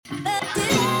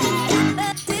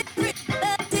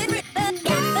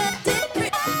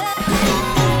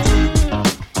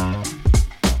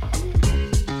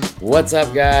What's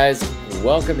up, guys?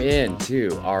 Welcome in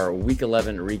to our Week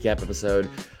 11 recap episode.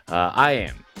 I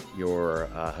am your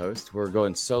host. We're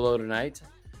going solo tonight,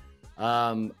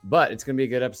 but it's going to be a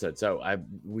good episode. So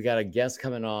we got a guest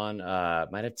coming on.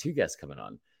 Might have two guests coming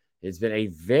on. It's been a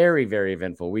very, very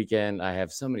eventful weekend. I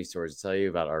have so many stories to tell you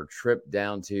about our trip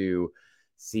down to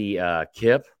see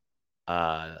Kip,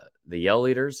 the Yell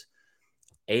Leaders,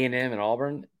 A&M and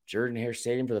Auburn, Jordan-Hare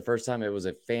Stadium for the first time. It was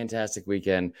a fantastic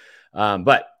weekend.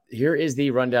 But here is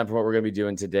the rundown for what we're going to be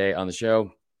doing today on the show.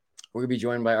 We're going to be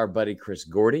joined by our buddy Chris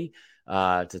Gordy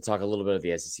to talk a little bit of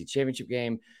the SEC championship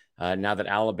game. Now that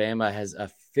Alabama has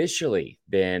officially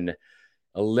been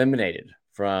eliminated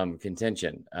from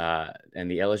contention, and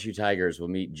the LSU Tigers will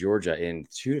meet Georgia in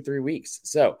 2 to 3 weeks.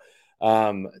 So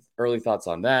early thoughts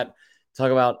on that.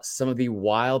 Talk about some of the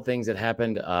wild things that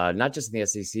happened, not just in the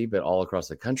SEC, but all across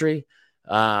the country.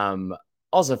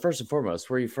 Also, first and foremost,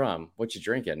 where are you from? What you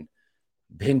drinking?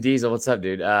 Ben Diesel, what's up,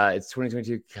 dude? It's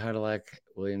 2022 Cadillac.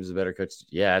 Williams is a better coach.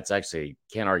 Yeah, it's actually,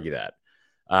 can't argue that.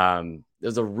 It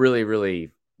was a really,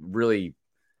 really, really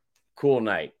cool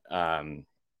night,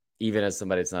 even as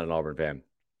somebody that's not an Auburn fan.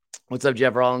 What's up,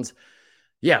 Jeff Rollins?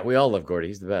 Yeah, we all love Gordy.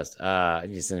 He's the best. I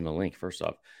need to send him a link, first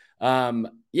off.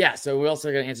 Yeah, so we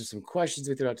also going to answer some questions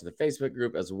we threw out to the Facebook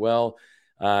group as well.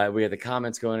 We have the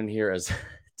comments going in here as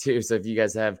too. So if you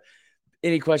guys have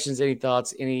any questions, any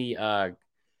thoughts, any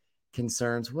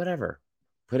concerns, whatever,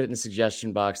 put it in the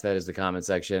suggestion box. That is the comment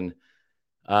section.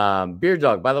 Beard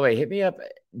Dog, by the way, hit me up,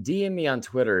 DM me on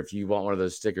Twitter if you want one of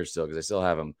those stickers still, because I still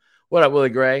have them. What up, Willie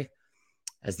Gray?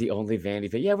 As the only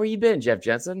Vandy fan. Yeah, where you been, Jeff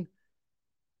Jensen?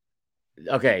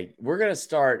 Okay, we're gonna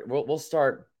start. We'll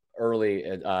start early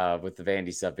with the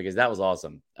Vandy stuff because that was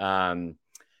awesome.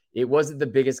 It wasn't the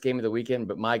biggest game of the weekend,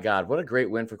 but my God, what a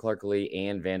great win for Clark Lee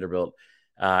and Vanderbilt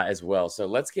as well. So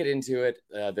let's get into it.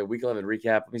 The Week 11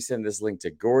 recap. Let me send this link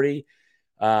to Gordy.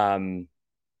 Did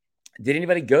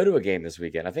anybody go to a game this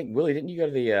weekend? I think, Willie, didn't you go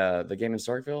to the game in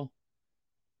Starkville?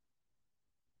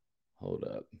 Hold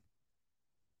up.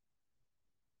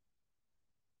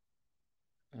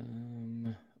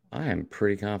 I am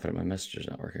pretty confident my message is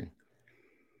not working.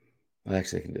 Well,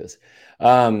 actually, I can do this.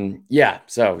 Yeah,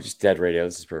 so just dead radio.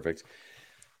 This is perfect.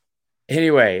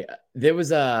 Anyway, that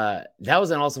was an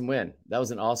awesome win. That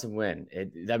was an awesome win.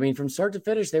 I mean, from start to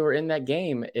finish, they were in that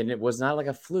game, and it was not like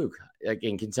a fluke. Like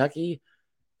in Kentucky,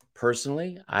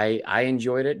 personally, I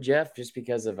enjoyed it, Jeff, just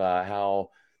because of how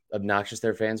obnoxious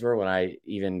their fans were when I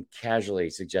even casually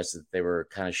suggested that they were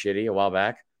kind of shitty a while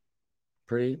back.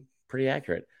 Pretty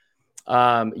accurate.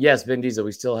 Yes, Ben Diesel,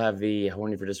 we still have the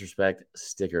Horny for Disrespect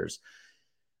stickers.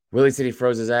 Willie said he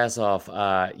froze his ass off.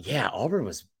 Yeah, Auburn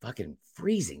was fucking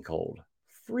freezing cold.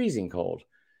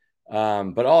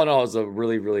 But all in all, it was a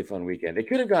really, really fun weekend. It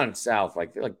could have gone south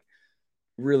like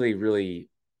really, really,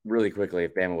 really quickly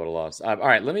if Bama would have lost. All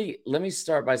right, let me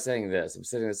start by saying this. I'm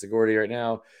sitting at Gordy right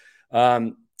now.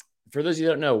 For those of you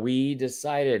who don't know, we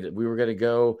decided we were going to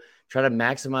go try to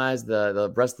maximize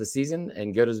the rest of the season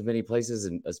and go to as many places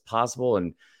as possible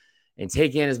and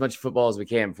take in as much football as we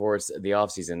can before it's the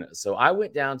offseason. So I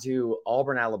went down to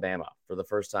Auburn, Alabama for the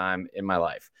first time in my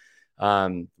life.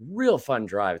 Real fun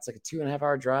drive. It's like a 2.5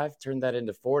 hour drive. Turned that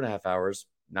into 4.5 hours.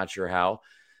 Not sure how.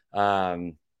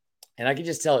 And I could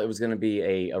just tell it was going to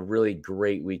be a really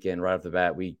great weekend right off the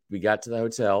bat. We got to the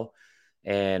hotel,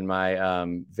 and my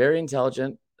very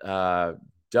intelligent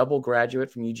double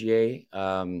graduate from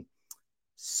UGA,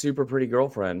 super pretty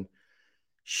girlfriend,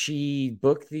 she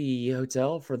booked the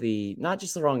hotel for not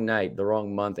just the wrong night, the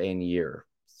wrong month and year.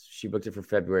 She booked it for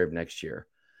February of next year.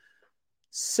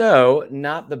 So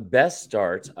not the best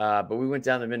start, but we went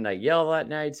down to Midnight Yell that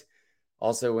night.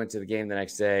 Also went to the game the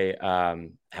next day.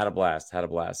 Had a blast.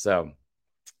 So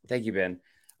thank you, Ben.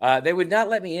 They would not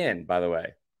let me in, by the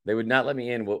way. They would not let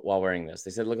me in while wearing this.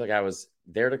 They said it looked like I was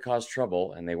there to cause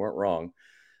trouble, and they weren't wrong.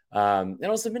 And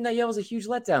also Midnight Yell was a huge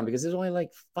letdown because it was only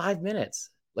like 5 minutes.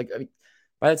 Like, I mean,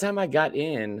 by the time I got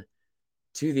in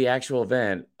to the actual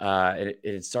event,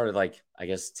 it started like, I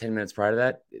guess, 10 minutes prior to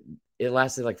that. It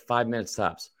lasted like 5 minutes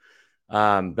tops.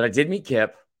 But I did meet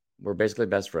Kip. We're basically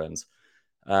best friends.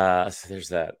 So there's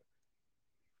that.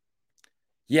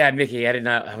 Yeah, Mickey,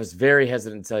 I was very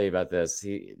hesitant to tell you about this.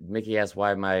 Mickey asked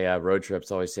why my road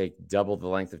trips always take double the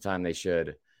length of time they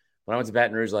should. When I went to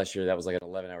Baton Rouge last year, that was like an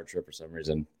 11-hour trip for some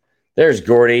reason. There's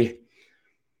Gordy.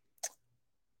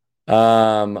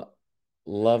 Love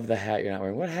the hat you're not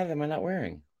wearing. What hat am I not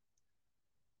wearing?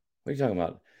 What are you talking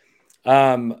about?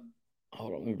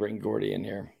 Hold on, let me bring Gordy in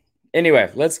here. Anyway,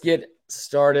 let's get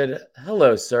started.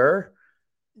 Hello, sir.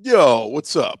 Yo,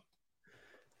 what's up?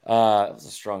 That was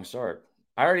a strong start.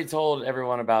 I already told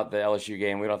everyone about the LSU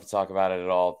game. We don't have to talk about it at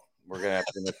all. we're gonna have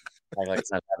to act like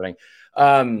it's not happening.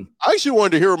 I actually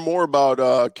wanted to hear more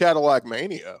about Cadillac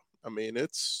Mania. I mean,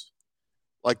 it's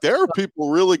like there are people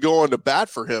really going to bat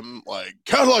for him. Like,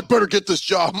 Cadillac better get this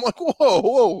job. I'm like,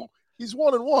 whoa. He's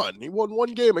 1-1. He won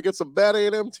one game against a bad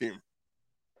A&M team.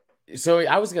 So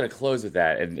I was going to close with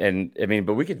that, and I mean,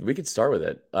 but we could start with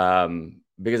it,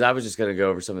 because I was just going to go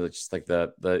over some of the just like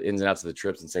the ins and outs of the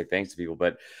trips and say thanks to people.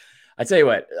 But I tell you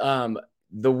what,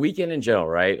 the weekend in general,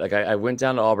 right? Like I went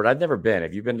down to Auburn. I've never been.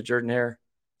 Have you been to Jordan-Hare?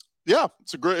 Yeah,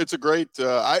 it's a great.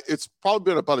 It's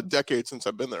probably been about a decade since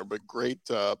I've been there, but great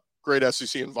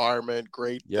SEC environment,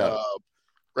 great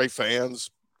fans,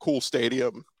 cool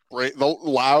stadium, great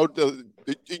loud.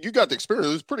 You got the experience.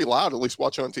 It was pretty loud, at least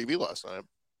watching on TV last night.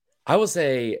 I will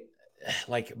say,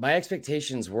 like, my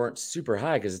expectations weren't super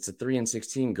high because it's a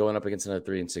 3-16 going up against another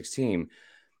 3-6 team.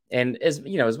 And as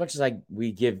you know, as much as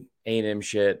we give A&M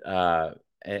shit,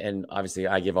 and obviously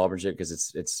I give Auburn shit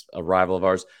because it's a rival of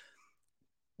ours.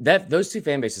 Those two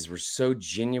fan bases were so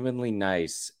genuinely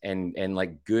nice and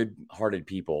like good-hearted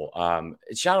people.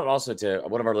 Shout out also to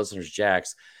one of our listeners,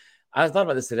 Jax. I thought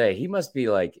about this today. He must be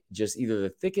like just either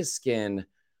the thickest skin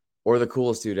or the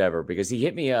coolest dude ever, because he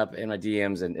hit me up in my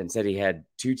DMs and said he had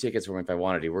 2 tickets for me if I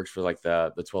wanted. He works for like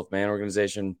the 12th Man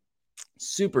organization.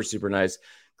 Super, super nice.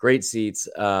 Great seats.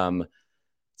 So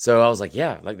I was like,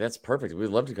 yeah, like that's perfect. We'd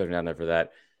love to go down there for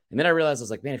that. And then I realized I was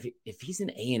like, man, if he's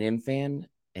an A&M fan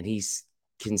and he's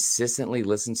consistently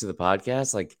listens to the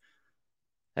podcast, like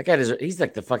that guy he's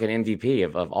like the fucking MVP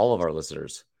of all of our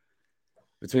listeners.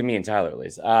 Between me and Tyler, at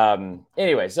least.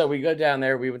 Anyway, so we go down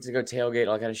there. We went to go tailgate,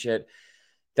 all kind of shit.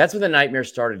 That's when the nightmare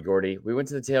started, Gordy. We went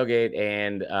to the tailgate,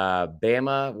 and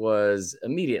Bama was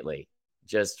immediately,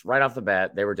 just right off the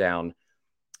bat, they were down.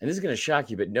 And this is going to shock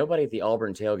you, but nobody at the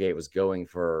Auburn tailgate was going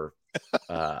for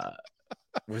Bama.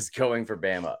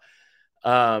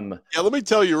 Yeah, let me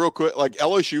tell you real quick. Like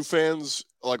LSU fans,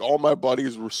 like all my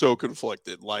buddies were so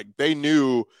conflicted. Like they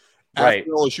knew after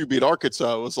LSU beat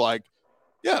Arkansas, it was like,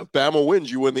 yeah, if Bama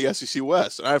wins, you win the SEC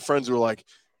West. And I have friends who were like,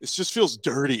 this just feels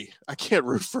dirty. I can't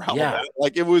root for Alabama. Yeah.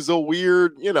 Like it was a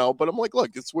weird, but I'm like,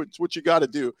 look, it's what you got to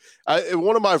do. And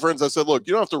one of my friends, I said, look,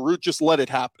 you don't have to root, just let it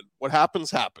happen. What happens,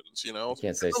 happens, You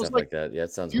can't say stuff like that. Yeah,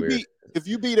 it sounds weird. If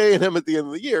you beat A&M at the end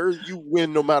of the year, you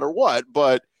win no matter what.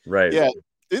 But yeah,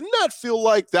 didn't that feel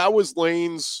like that was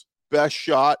Lane's best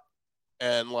shot?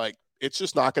 And like, it's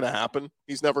just not going to happen.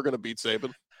 He's never going to beat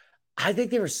Saban. I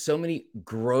think there were so many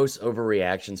gross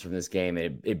overreactions from this game,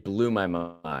 and it blew my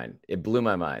mind. It blew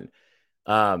my mind.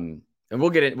 And we'll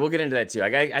get into that too.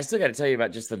 I still got to tell you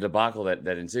about just the debacle that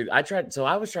ensued. I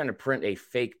was trying to print a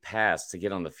fake pass to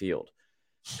get on the field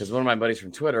because one of my buddies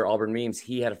from Twitter, Auburn Memes,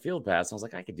 he had a field pass. I was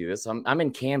like, I could do this. So I'm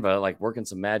in Canva, like working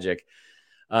some magic,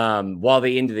 while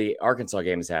the end of the Arkansas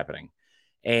game is happening.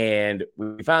 And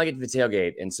we finally get to the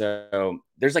tailgate. And so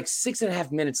there's like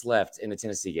 6.5 minutes left in the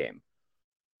Tennessee game.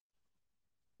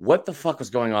 What the fuck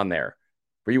was going on there?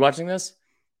 Were you watching this?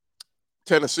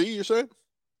 Tennessee, you're saying?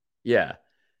 Yeah.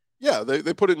 Yeah,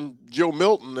 they put in Joe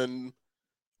Milton, and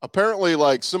apparently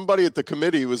like somebody at the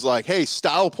committee was like, hey,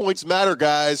 style points matter,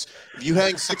 guys. If you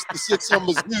hang 66 on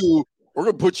Mizzou, we're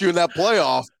going to put you in that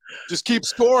playoff. Just keep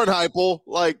scoring, Heupel.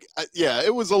 Like, yeah,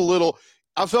 it was a little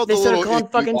 – I felt they a little – They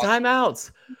started calling fucking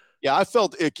timeouts. Yeah, I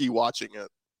felt icky watching it.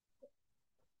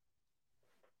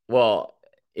 Well –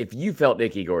 if you felt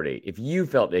icky, Gordy,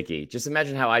 just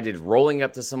imagine how I did rolling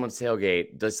up to someone's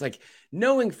tailgate, just like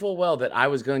knowing full well that I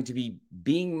was going to be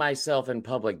being myself in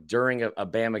public during a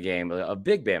Bama game, a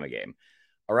big Bama game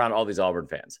around all these Auburn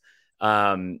fans.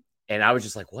 And I was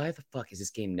just like, why the fuck is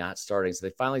this game not starting? So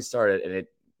they finally started, and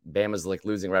Bama's like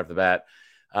losing right off the bat.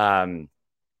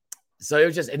 So it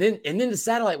was just, and then the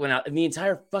satellite went out, and the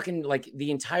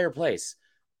entire place,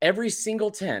 every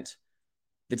single tent,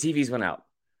 the TVs went out.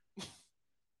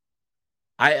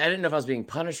 I didn't know if I was being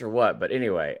punished or what, but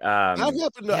anyway. That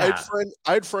happened. Yeah.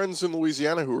 I had friends in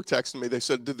Louisiana who were texting me. They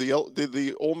said, "Did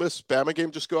the Ole Miss Bama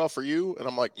game just go off for you?" And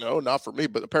I'm like, "No, not for me."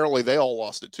 But apparently they all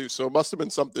lost it too. So it must have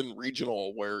been something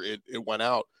regional where it went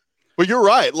out. But you're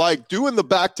right. Like doing the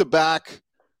back-to-back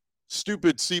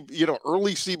stupid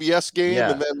early CBS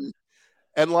game,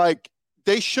 and like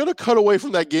they should have cut away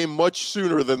from that game much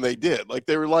sooner than they did. Like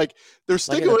they were like they're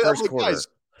sticking with it. Like, guys,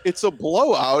 it's a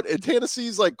blowout, and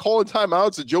Tennessee's like calling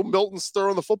timeouts, and Joe Milton's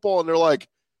throwing the football, and they're like,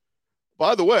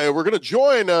 by the way, we're going to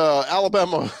join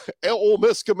Alabama, Ole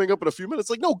Miss coming up in a few minutes.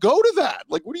 Like, no, go to that.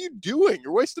 Like, what are you doing?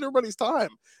 You're wasting everybody's time.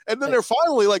 And then they're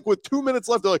finally, like, with 2 minutes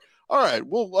left, they're like, all right,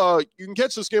 well, you can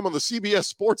catch this game on the CBS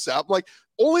Sports app. Like,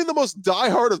 only the most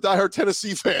diehard of diehard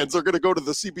Tennessee fans are going to go to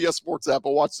the CBS Sports app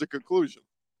and watch the conclusion.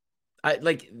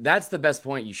 That's the best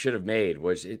point you should have made,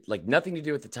 which it like nothing to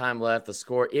do with the time left, the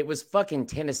score. It was fucking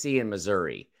Tennessee and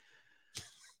Missouri.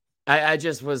 I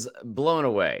just was blown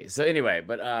away. So anyway,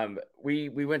 but we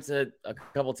went to a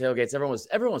couple tailgates.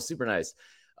 Everyone was super nice.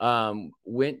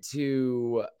 Went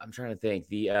to I'm trying to think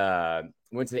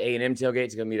went to the A&M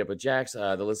tailgate to go meet up with Jax,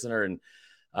 the listener, and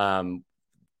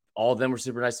all of them were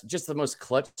super nice. Just the most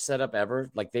clutch setup ever.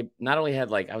 Like they not only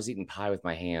had I was eating pie with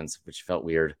my hands, which felt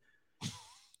weird.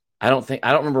 I don't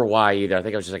remember why either. I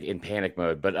think I was just in panic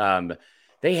mode. But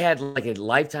they had a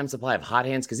lifetime supply of hot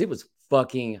hands because it was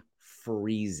fucking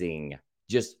freezing,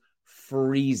 just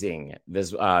freezing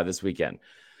this weekend.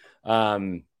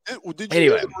 Did you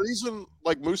know the reason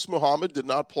Moose Muhammad did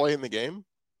not play in the game?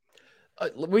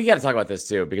 We got to talk about this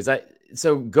too, because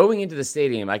so going into the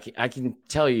stadium, I can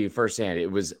tell you firsthand,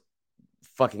 it was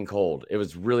fucking cold. It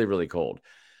was really, really cold.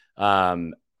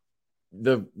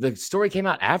 The story came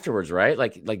out afterwards, right?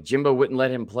 Like Jimbo wouldn't let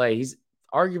him play. He's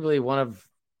arguably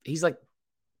he's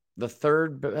the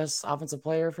third best offensive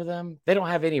player for them. They don't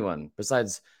have anyone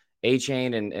besides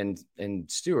A-Chain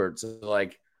and Stewart. So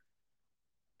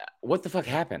what the fuck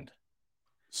happened?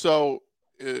 So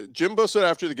Jimbo said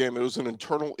after the game it was an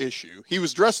internal issue. He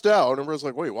was dressed out, and everyone's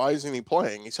like, wait, why isn't he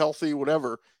playing? He's healthy,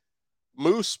 whatever.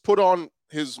 Moose put on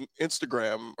his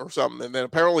Instagram or something, and then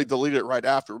apparently deleted it right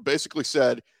after. Basically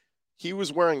said he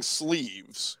was wearing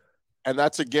sleeves, and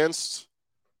that's against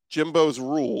Jimbo's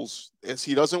rules. Is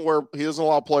he doesn't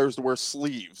allow players to wear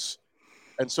sleeves.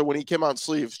 And so when he came out in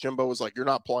sleeves, Jimbo was like, you're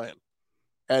not playing.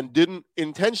 And did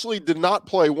not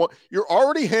play one. You're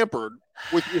already hampered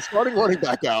with your starting running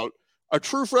back out, a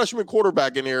true freshman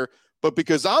quarterback in here, but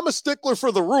because I'm a stickler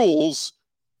for the rules,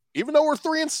 even though we're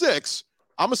 3-6,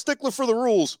 I'm a stickler for the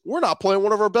rules. We're not playing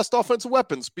one of our best offensive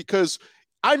weapons because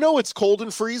I know it's cold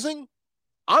and freezing.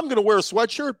 I'm going to wear a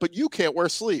sweatshirt, but you can't wear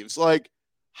sleeves.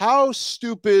 How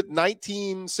stupid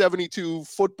 1972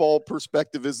 football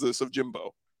perspective is this of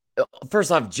Jimbo?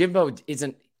 First off, Jimbo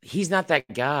he's not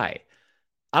that guy.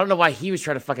 I don't know why he was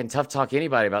trying to fucking tough talk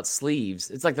anybody about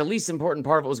sleeves. It's the least important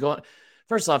part of what was going on.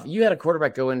 First off, you had a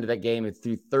quarterback go into that game and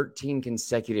threw 13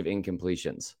 consecutive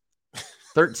incompletions.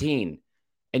 13.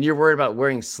 And you're worried about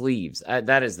wearing sleeves.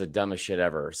 That is the dumbest shit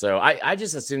ever. So I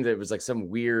just assumed that it was some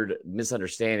weird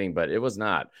misunderstanding, but it was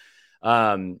not.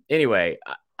 Anyway,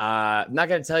 I'm not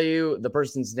going to tell you the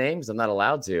person's name because I'm not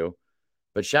allowed to.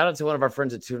 But shout out to one of our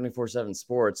friends at 24/7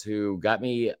 Sports who got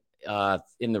me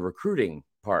in the recruiting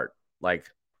part,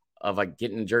 of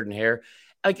getting Jordan Hare.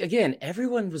 Again,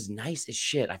 everyone was nice as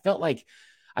shit. I felt like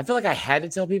I had to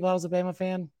tell people I was a Bama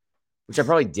fan, which I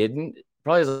probably didn't.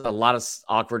 Probably a lot of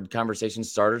awkward conversation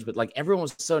starters, but everyone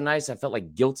was so nice, I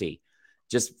felt guilty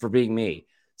just for being me.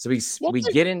 So we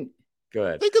get in.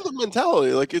 Good. Think of the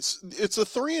mentality. It's a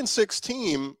 3-6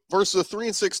 team versus a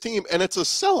 3-6 team, and it's a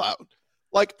sellout.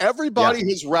 Everybody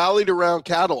has rallied around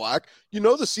Cadillac.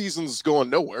 The season's going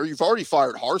nowhere. You've already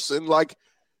fired Harsin.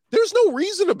 There's no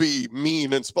reason to be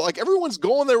mean and everyone's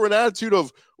going there with an attitude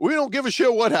of we don't give a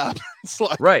shit what happens.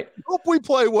 Right. We hope we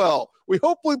play well. We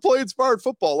hope we play inspired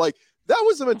football. That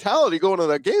was the mentality going to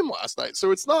that game last night.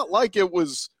 So it's not like it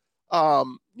was,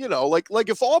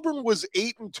 if Auburn was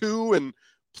 8-2 and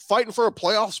fighting for a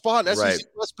playoff spot in SEC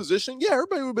West position,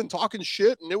 everybody would have been talking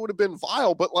shit and it would have been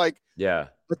vile. But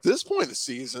at this point of the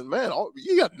season, man,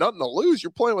 you got nothing to lose.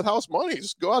 You're playing with house money.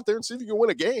 Just go out there and see if you can win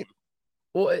a game.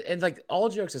 Well, and all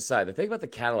jokes aside, the thing about the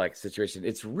Cadillac situation,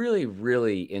 it's really,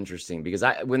 really interesting because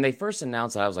when they first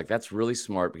announced it, I was like, that's really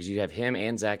smart because you have him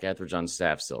and Zach Etheridge on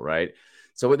staff still, right?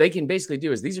 So what they can basically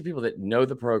do is these are people that know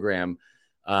the program,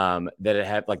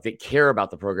 that care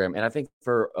about the program. And I think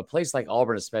for a place like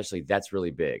Auburn, especially, that's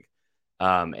really big.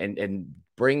 And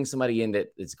bring somebody in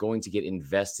that is going to get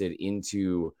invested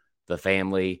into the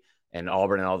family and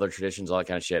Auburn and all their traditions, all that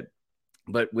kind of shit.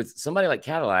 But with somebody like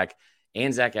Cadillac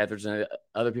and Zach Etheridge and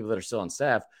other people that are still on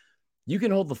staff, you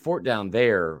can hold the fort down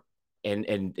there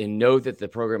and know that the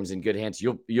program is in good hands.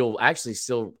 You'll actually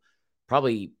still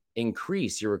probably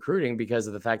increase your recruiting because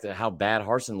of the fact that how bad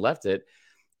Harsin left it.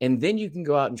 And then you can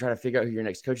go out and try to figure out who your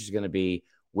next coach is going to be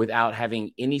without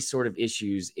having any sort of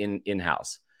issues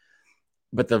in-house.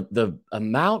 But the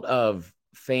amount of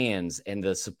fans and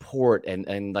the support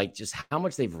and just how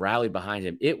much they've rallied behind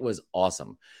him, it was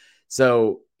awesome.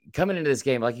 So coming into this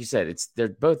game, like you said, they're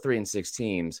both 3-6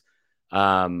 teams.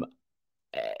 A&M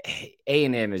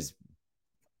is,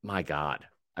 my God.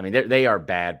 I mean, they are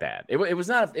bad. It was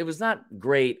not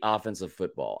great offensive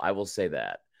football. I will say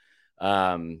that.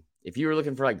 If you were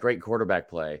looking for great quarterback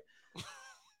play,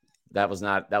 that was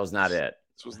not it.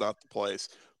 This was not the place.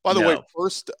 By the way,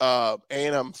 first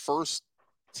A&M first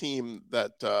team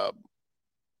that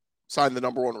sign the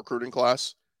number 1 recruiting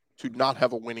class to not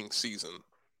have a winning season.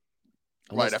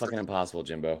 Almost fucking impossible,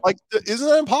 Jimbo. Like, isn't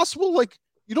that impossible? Like,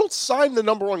 you don't sign the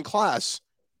number 1 class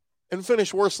and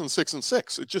finish worse than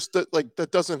 6-6. It just that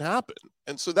doesn't happen.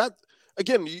 And so that,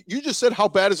 again, you just said how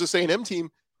bad is this A&M team?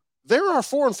 There are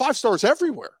 4 and 5 stars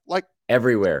everywhere. Like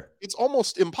everywhere. It's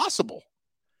almost impossible.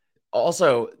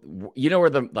 Also, you know where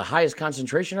the highest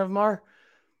concentration of them are?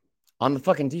 On the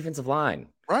fucking defensive line.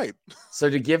 Right. So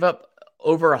to give up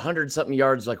over 100-something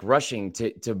yards, like rushing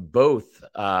to both,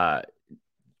 what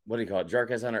do you call it?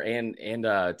 Jarquez Hunter and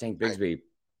Tank Bigsby. Right.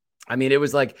 I mean, it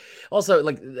was like, also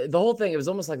like the whole thing, it was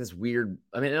almost like this weird,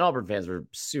 I mean, and Auburn fans were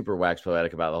super wax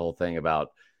poetic about the whole thing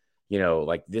about, you know,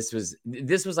 like this was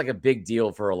like a big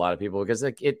deal for a lot of people because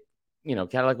like it, you know,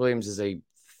 Cadillac Williams is a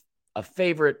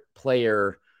favorite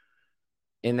player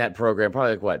in that program,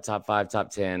 probably like what, top 5,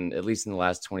 top 10, at least in the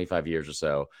last 25 years or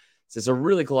so. So it's a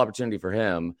really cool opportunity for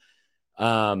him.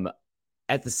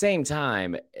 At the same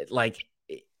time, like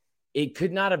it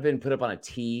could not have been put up on a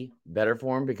tee better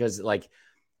for him because like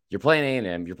you're playing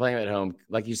A&M, you're playing at home.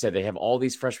 Like you said, they have all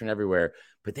these freshmen everywhere,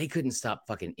 but they couldn't stop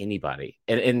fucking anybody.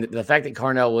 And the fact that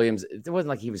Carnell Williams, it wasn't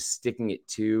like he was sticking it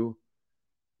to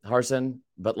Harsin,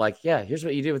 but like, yeah, here's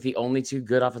what you do with the only 2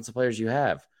 good offensive players you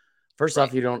have. First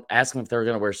off, you don't ask them if they're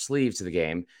going to wear sleeves to the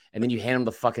game, and then you hand them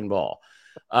the fucking ball.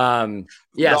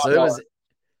 Yeah, so it was.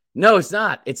 No, it's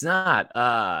not. It's not.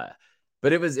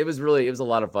 But it was a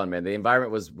lot of fun, man. The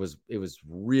environment was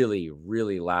really,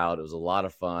 really loud. It was a lot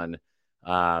of fun.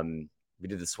 We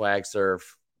did the swag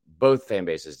surf. Both fan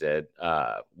bases did.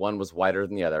 One was wider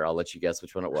than the other. I'll let you guess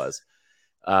which one it was.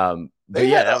 But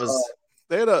yeah, that was.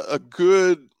 They had a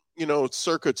good, you know,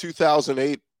 circa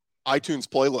 2008 iTunes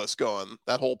playlist going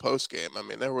that whole post game. I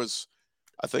mean, there was,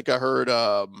 I think I heard,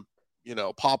 you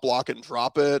know, Pop Lock and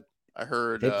Drop It. I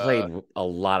heard they played a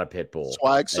lot of Pitbull,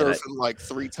 swag surfing like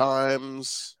 3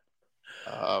 times.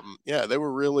 Yeah, they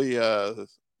were really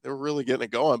getting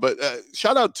it going. But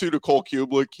shout out to Cole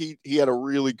Kublik. He had a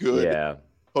really good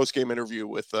post game interview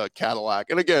with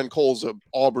Cadillac. And again, Cole's an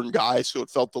Auburn guy, so it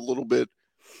felt a little bit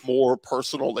more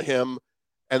personal to him.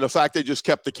 And the fact they just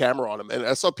kept the camera on him. And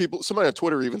I saw somebody on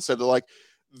Twitter even said, they're like,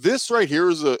 this right here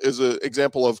is a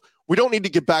example of, we don't need to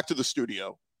get back to the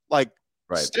studio. Like,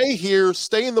 stay here,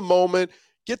 stay in the moment,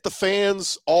 get the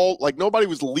fans all, like, nobody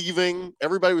was leaving.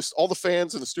 All the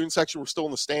fans in the student section were still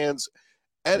in the stands.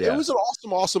 And it was an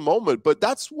awesome, awesome moment. But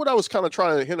that's what I was kind of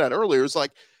trying to hint at earlier. It's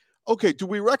like, okay, do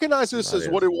we recognize this as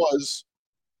what it was?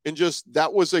 And just,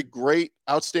 that was a great,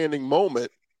 outstanding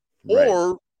moment. Right.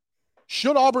 Or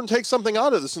should Auburn take something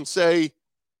out of this and say,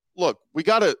 look, we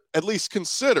got to at least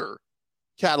consider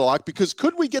Cadillac, because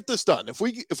could we get this done? If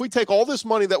we take all this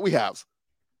money that we have,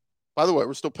 by the way,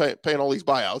 we're still paying all these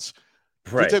buyouts.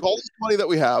 Right. If we take all this money that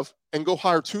we have and go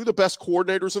hire 2 of the best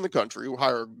coordinators in the country, we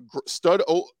hire stud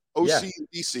OC and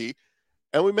DC,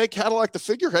 and we make Cadillac the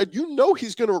figurehead, you know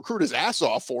he's going to recruit his ass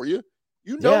off for you.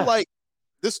 You know, like,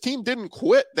 this team didn't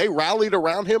quit. They rallied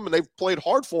around him, and they've played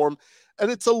hard for him. And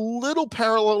it's a little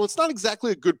parallel. It's not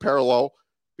exactly a good parallel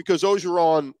because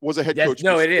Ogeron was a head coach.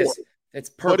 No, it is. It's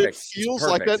perfect. But it feels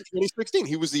like that in 2016.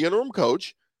 He was the interim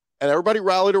coach, and everybody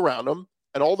rallied around him.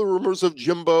 And all the rumors of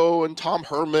Jimbo and Tom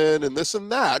Herman and this and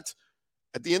that,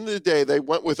 at the end of the day, they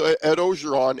went with Ed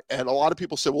Ogeron. And a lot of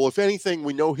people said, well, if anything,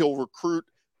 we know he'll recruit,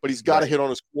 but he's got to hit on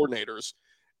his coordinators.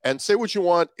 And say what you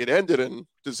want, it ended in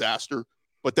disaster.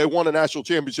 But they won a national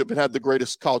championship and had the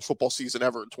greatest college football season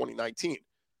ever in 2019.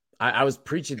 I was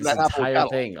preaching this entire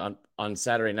thing on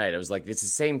Saturday night. I was like, it's the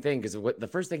same thing, because the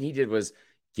first thing he did was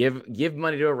give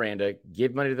money to Aranda,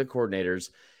 give money to the coordinators.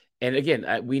 And again,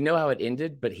 we know how it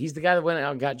ended, but he's the guy that went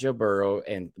out and got Joe Burrow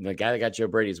and the guy that got Joe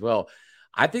Brady as well.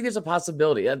 I think there's a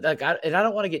possibility. And I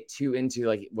don't want to get too into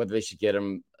like whether they should get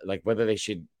him, like whether they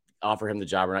should offer him the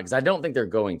job or not, because I don't think they're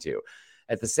going to.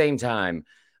 At the same time,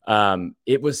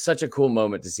 it was such a cool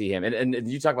moment to see him. And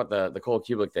you talk about the Cole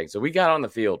Kublik thing. So we got on the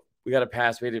field. We got a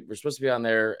pass. We're supposed to be on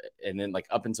there, and then like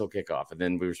up until kickoff, and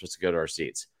then we were supposed to go to our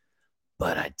seats,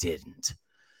 but I didn't.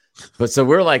 But so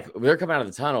we're coming out of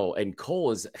the tunnel, and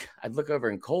I look over,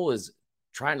 and Cole is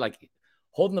trying, like,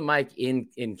 holding the mic in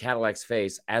Cadillac's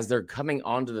face as they're coming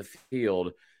onto the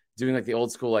field, doing like the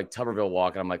old school like Tuberville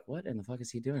walk, and I'm like, what in the fuck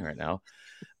is he doing right now?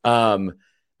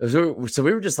 So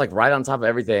we were just like right on top of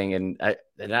everything, and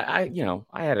I you know,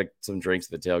 I had some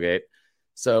drinks at the tailgate.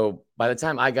 So by the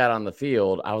time I got on the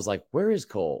field, I was like, where is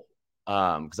Cole?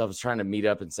 Because I was trying to meet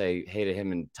up and say hey to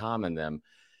him and Tom and them.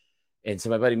 And so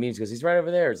my buddy meets, goes, he's right over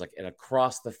there. It's like, and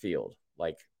across the field.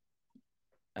 Like,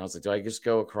 I was like, do I just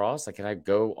go across? Like, can I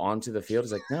go onto the field?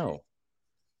 He's like, no,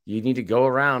 you need to go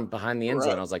around behind the end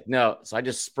zone. I was like, no. So I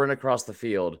just sprint across the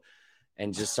field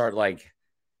and just start like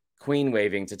queen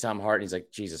waving to Tom Hart. And he's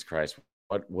like, Jesus Christ,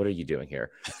 what are you doing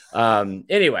here?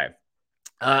 Anyway,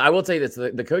 I will tell you this: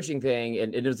 the coaching thing,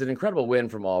 and it was an incredible win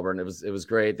from Auburn. It was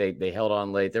great. They held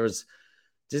on late. There was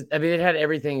just, I mean, it had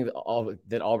everything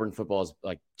that Auburn football is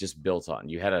like just built on.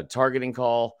 You had a targeting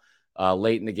call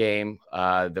late in the game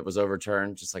that was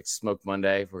overturned, just like Smoke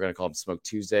Monday. We're going to call it Smoke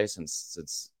Tuesday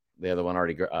since the other one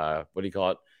already, what do you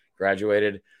call it,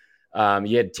 graduated.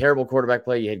 You had terrible quarterback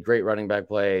play. You had great running back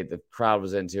play. The crowd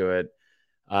was into it.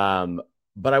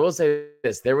 But I will say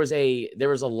this: there was a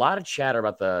lot of chatter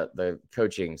about the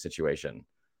coaching situation,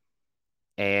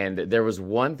 and there was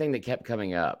one thing that kept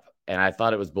coming up, and I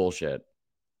thought it was bullshit,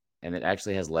 and it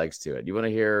actually has legs to it. You want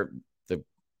to hear the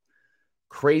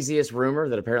craziest rumor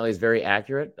that apparently is very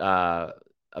accurate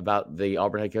about the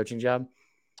Auburn head coaching job?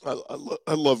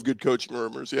 I love good coaching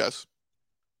rumors. Yes.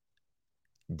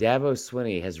 Dabo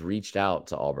Swinney has reached out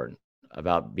to Auburn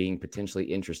about being potentially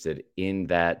interested in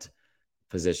that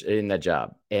position, in that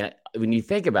job. And when you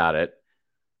think about it,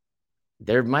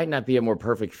 there might not be a more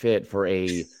perfect fit for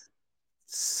a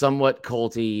somewhat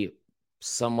culty,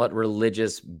 somewhat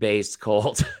religious-based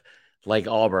cult like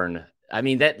Auburn. I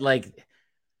mean, that like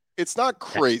it's not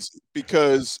crazy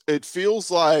because it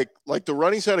feels like the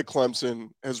running side of Clemson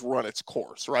has run its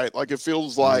course, right? Like it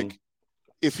feels like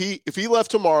if he left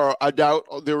tomorrow, I doubt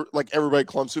there like everybody at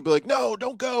Clemson would be like, no,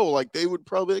 don't go. Like they would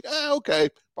probably be like, okay,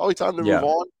 probably time to move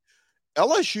on.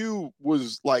 LSU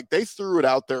was like, they threw it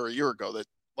out there a year ago that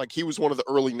like he was one of the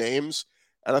early names.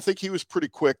 And I think he was pretty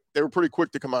quick. They were pretty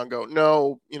quick to come out and go,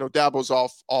 no, Dabo's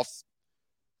off,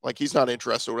 like he's not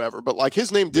interested or whatever. But like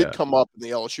his name did come up in the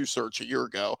LSU search a year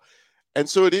ago. And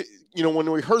so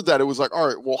when we heard that, it was like, all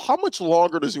right, well, how much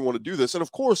longer does he want to do this? And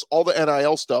of course, all the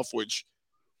NIL stuff, which,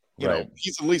 you know,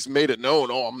 he's at least made it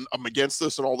known, I'm against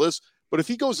this and all this. But if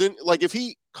he goes in, like if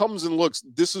he comes and looks,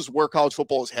 this is where college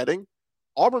football is heading.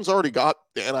 Auburn's already got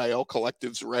the NIL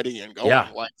collectives ready and going. Yeah.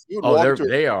 Like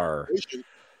they are.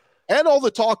 And all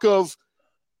the talk of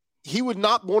he would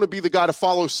not want to be the guy to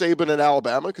follow Saban in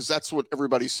Alabama because that's what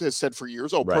everybody has said for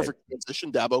years. Perfect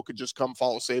transition. Dabo could just come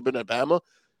follow Saban at Bama.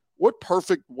 What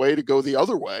perfect way to go the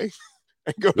other way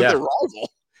and go to their rival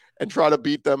and try to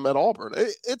beat them at Auburn.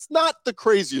 It's not the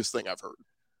craziest thing I've heard.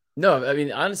 No, I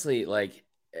mean, honestly, like,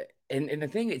 and the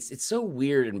thing, it's so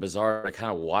weird and bizarre to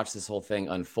kind of watch this whole thing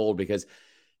unfold because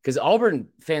Auburn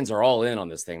fans are all in on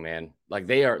this thing, man. Like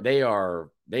they are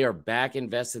back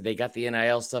invested. They got the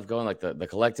NIL stuff going, like the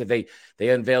collective. They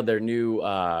unveiled their new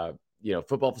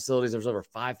football facilities. There's over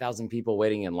 5,000 people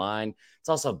waiting in line. It's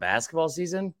also basketball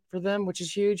season for them, which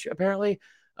is huge, apparently.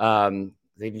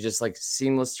 They can just like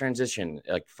seamless transition,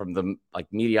 like from the like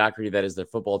mediocrity that is their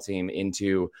football team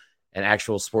into an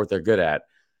actual sport they're good at.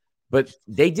 But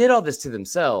they did all this to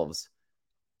themselves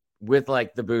with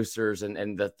like the boosters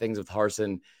and the things with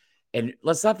Harsin. And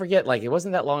let's not forget, like, it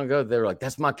wasn't that long ago they were like,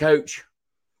 that's my coach.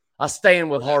 I'm staying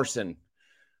with Harsin.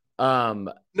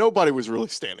 Nobody was really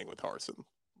standing with Harsin.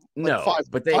 Like five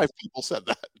people said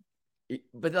that.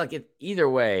 But like either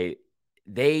way,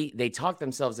 they talked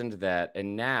themselves into that,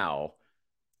 and now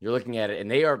you're looking at it, and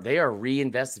they are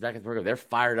reinvested back in the program. They're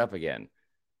fired up again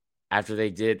after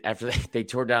they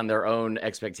tore down their own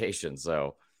expectations.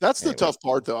 So that's the tough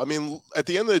part, though. I mean, at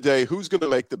the end of the day, who's going to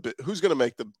make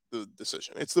the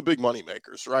decision? It's the big money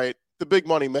makers, right? The big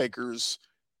money makers.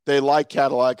 They like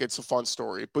Cadillac. It's a fun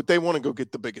story, but they want to go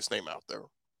get the biggest name out there.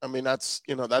 I mean, that's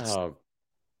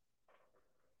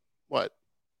what.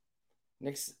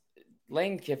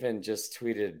 Lane Kiffin just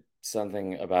tweeted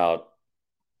something about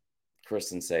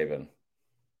Chris and Saban.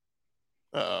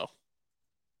 Uh-oh.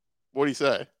 What do you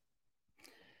say?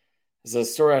 There's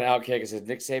a story on Outkick. It says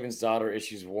Nick Saban's daughter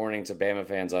issues warning to Bama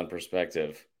fans on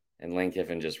Perspective, and Lane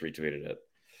Kiffin just retweeted it.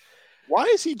 Why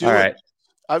is he doing it?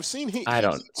 I've seen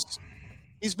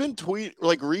he's been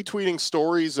retweeting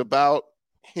stories about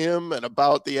him and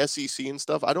about the SEC and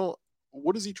stuff.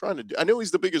 What is he trying to do? I know he's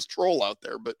the biggest troll out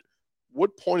there, but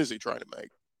what point is he trying to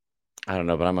make? I don't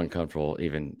know, but I'm uncomfortable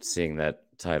even seeing that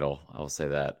title. I'll say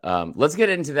that. Let's get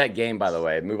into that game, by the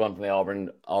way. Move on from the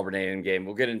Auburn game.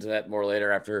 We'll get into that more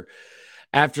later after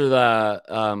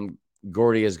the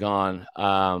Gordy is gone.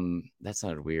 That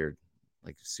sounded weird,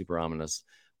 like super ominous.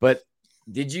 But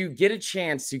did you get a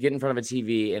chance to get in front of a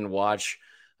TV and watch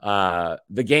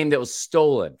the game that was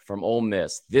stolen from Ole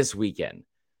Miss this weekend?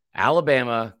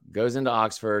 Alabama goes into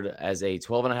Oxford as a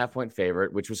 12.5-point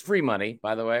favorite, which was free money,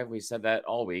 by the way. We said that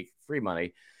all week, free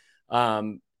money,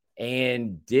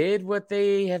 and did what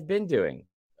they have been doing.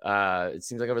 It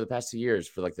seems like over the past 2 years,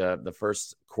 for like the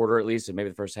first quarter at least, and maybe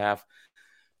the first half,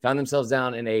 found themselves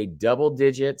down in a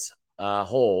double-digit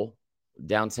hole,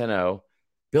 down 10-0,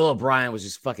 Bill O'Brien was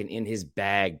just fucking in his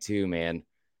bag too, man.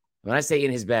 When I say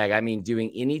in his bag, I mean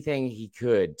doing anything he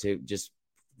could to just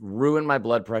ruin my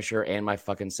blood pressure and my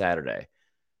fucking Saturday.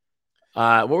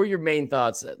 What were your main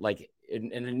thoughts, like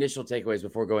in initial takeaways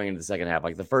before going into the second half?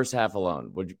 Like the first half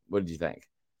alone, what did you think?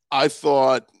 I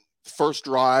thought first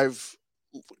drive,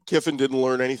 Kiffin didn't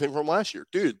learn anything from last year,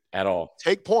 dude. At all.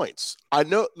 Take points. I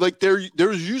know, like there's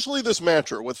usually this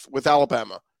mantra with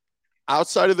Alabama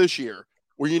outside of this year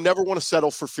where you never want to settle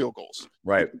for field goals.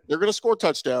 Right. They're going to score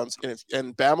touchdowns,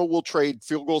 and Bama will trade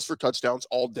field goals for touchdowns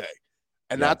all day.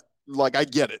 And that, like, I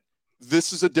get it.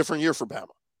 This is a different year for Bama.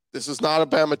 This is not a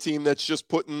Bama team that's just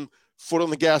putting foot on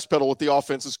the gas pedal with the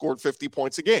offense and scored 50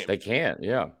 points a game. They can't,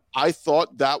 yeah. I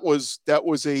thought that was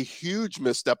a huge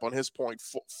misstep on his point.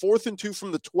 4th and 2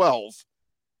 from the 12,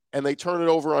 and they turn it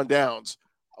over on downs.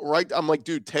 Right? I'm like,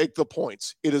 dude, take the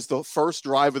points. It is the first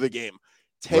drive of the game.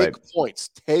 Take points.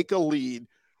 Take a lead.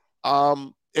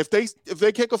 If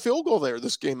they kick a field goal there,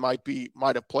 this game might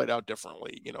have played out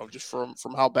differently, just from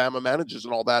how Bama manages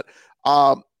and all that.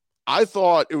 I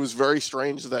thought it was very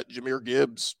strange that Jahmyr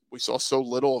Gibbs, we saw so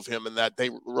little of him, and that they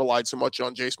relied so much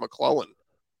on Jace McClellan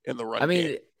in the run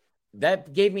game.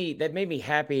 That made me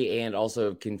happy and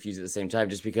also confused at the same time,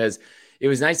 just because it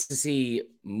was nice to see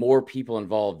more people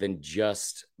involved than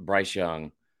just Bryce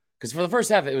Young. Because for the first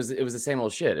half, it was the same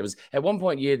old shit. It was at one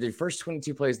point you had the first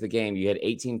 22 plays of the game, you had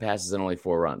 18 passes and only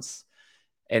 4 runs,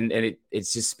 and it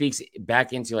just speaks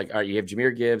back into like, all right, you have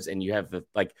Jahmyr Gibbs and you have the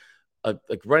like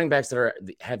running backs that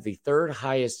have the 3rd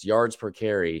highest yards per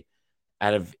carry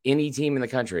out of any team in the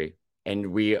country,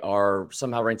 and we are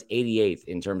somehow ranked 88th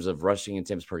in terms of rushing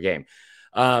attempts per game.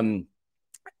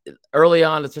 Early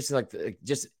on, especially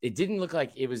it didn't look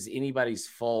like it was anybody's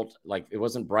fault. Like it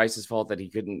wasn't Bryce's fault that he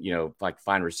couldn't,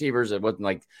 find receivers. It wasn't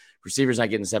like receivers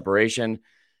not getting separation.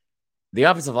 The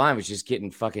offensive line was just getting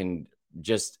fucking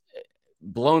just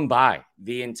blown by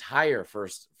the entire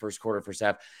first quarter, first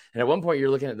half. And at one point, you're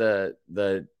looking at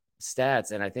the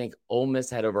stats, and I think Ole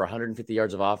Miss had over 150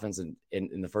 yards of offense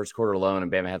in the first quarter alone,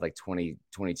 and Bama had like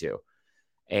 22.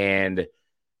 And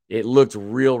it looked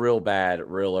real bad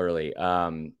real early.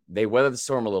 They weathered the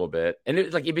storm a little bit, and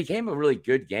it became a really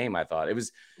good game. I thought it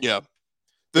was. Yeah,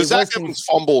 the Zach Evans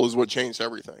fumble is what changed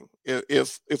everything.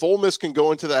 If Ole Miss can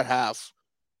go into that half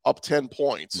up 10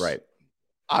 points, right?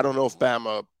 I don't know if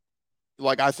Bama.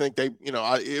 Like I think they,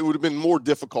 it would have been more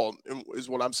difficult, is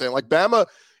what I'm saying. Like Bama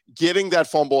getting that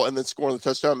fumble and then scoring the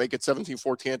touchdown, make it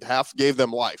 17-14 at half, gave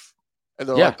them life, and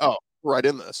they're like, oh, we're right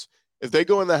in this. If they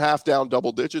go in the half down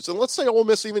double digits, and let's say Ole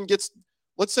Miss even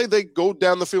let's say they go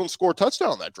down the field and score a touchdown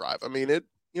on that drive. I mean,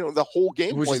 the whole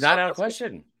game, which is not out of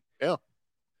question. Yeah.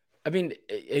 I mean,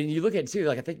 and you look at it too,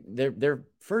 like I think their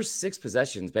first 6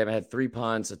 possessions, Bama had 3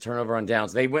 punts, a turnover on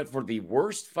downs. They went for the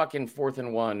worst fucking 4th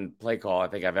and 1 play call I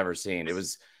think I've ever seen. It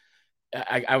was,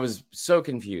 I was so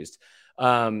confused.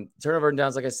 Turnover on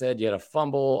downs, like I said, you had a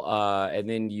fumble, and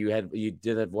then you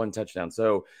did have 1 touchdown.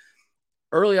 So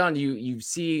early on, you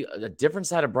see a different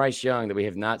side of Bryce Young that we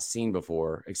have not seen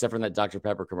before, except for in that Dr.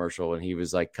 Pepper commercial when he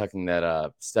was like cucking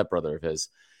that stepbrother of his.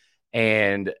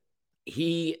 And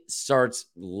he starts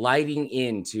lighting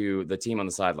into the team on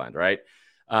the sideline, right?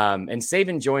 And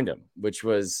Saban joined him, which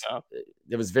was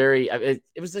it was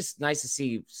just nice to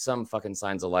see some fucking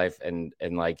signs of life and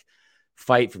like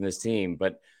fight from this team.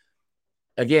 But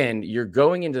again, you're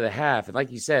going into the half, and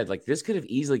like you said, like this could have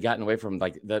easily gotten away from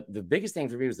like the biggest thing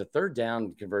for me was the 3rd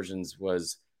down conversions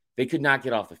was they could not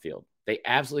get off the field. They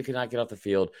absolutely could not get off the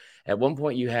field. At one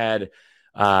point, you had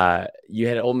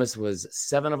Ole Miss was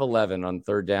 7 of 11 on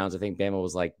 3rd downs. I think Bama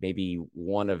was like maybe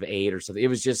 1 of 8 or something. It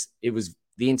was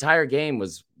the entire game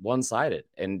was one-sided,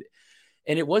 and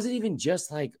it wasn't even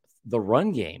just like the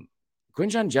run game.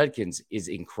 Quinshon Judkins is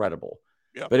incredible.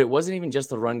 Yeah. But it wasn't even just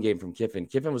the run game from Kiffin.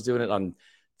 Kiffin was doing it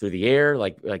through the air,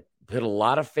 like put a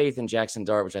lot of faith in Jackson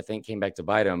Dart, which I think came back to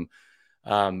bite him.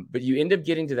 But you end up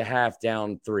getting to the half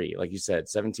down 3, like you said,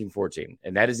 17-14.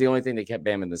 And that is the only thing that kept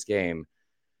Bama in this game,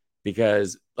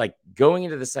 because like going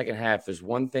into the second half, there's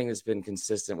one thing that's been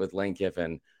consistent with Lane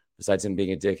Kiffin, besides him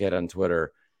being a dickhead on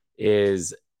Twitter,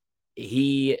 is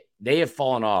they have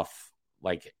fallen off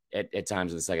like at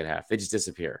times in the second half. They just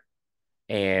disappear.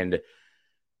 And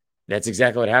that's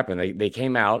exactly what happened. They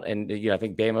came out, and I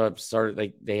think Bama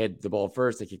started they had the ball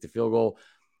first. They kicked the field goal,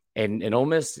 and Ole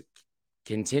Miss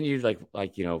continued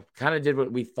kind of did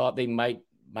what we thought they might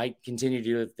continue to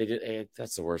do. They did.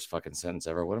 That's the worst fucking sentence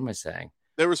ever. What am I saying?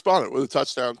 They responded with a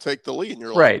touchdown, take the lead, and you're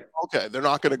like, right, okay, they're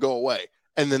not going to go away,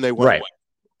 and then they went away.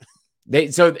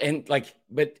 But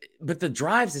the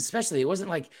drives, especially, it wasn't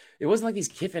like these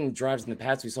Kiffin drives in the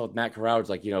past we saw with Matt Corral,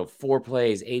 like 4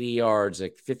 plays, 80 yards,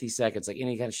 like 50 seconds, like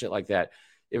any kind of shit like that.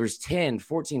 It was 10,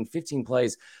 14, 15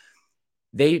 plays.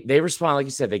 They respond, like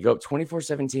you said, they go up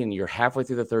 24-17, and you're halfway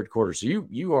through the third quarter. So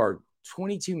you are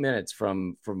 22 minutes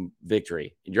from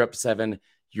victory, and you're up 7.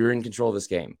 You're in control of this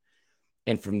game.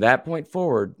 And from that point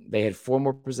forward, they had 4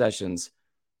 more possessions.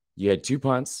 You had 2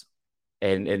 punts,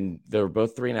 and they were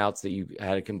both 3 and outs that you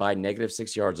had a combined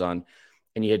 -6 yards on,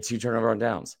 and you had 2 turnover on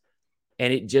downs.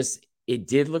 And it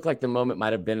did look like the moment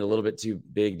might have been a little bit too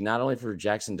big, not only for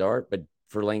Jackson Dart, but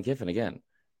for Lane Kiffin again.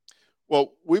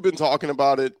 Well, we've been talking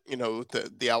about it,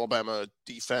 the Alabama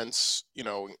defense,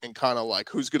 and kind of like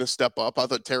who's going to step up. I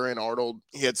thought Terrion Arnold,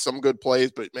 he had some good plays,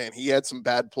 but man, he had some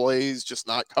bad plays, just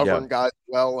not covering guys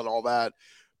well and all that.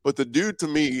 But the dude to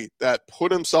me that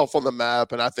put himself on the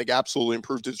map and I think absolutely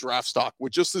improved his draft stock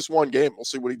with just this one game. We'll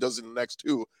see what he does in the next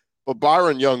 2. But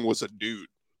Byron Young was a dude.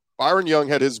 Byron Young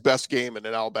had his best game in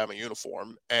an Alabama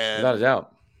uniform. And without a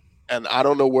doubt. And I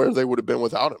don't know where they would have been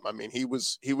without him. I mean, he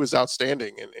was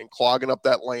outstanding and clogging up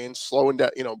that lane, slowing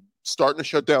down, starting to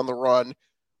shut down the run,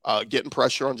 getting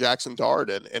pressure on Jackson Dart.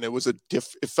 And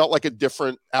it felt like a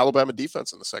different Alabama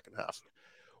defense in the second half.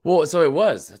 Well, so it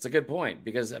was. That's a good point,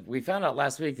 because we found out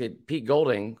last week that Pete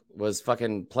Golding was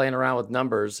fucking playing around with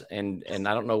numbers, and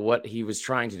I don't know what he was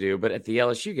trying to do, but at the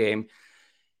LSU game,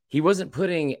 he wasn't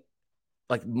putting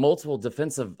like multiple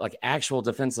actual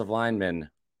defensive linemen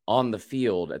on the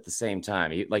field at the same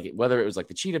time. Whether it was like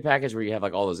the cheetah package where you have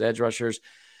like all those edge rushers,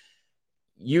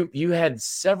 you had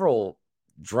several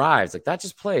drives, like not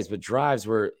just plays, but drives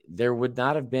where there would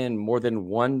not have been more than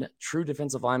one true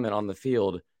defensive lineman on the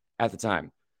field at the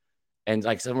time. And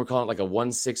like some were calling it like a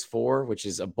 1-6-4, which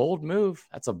is a bold move.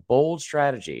 That's a bold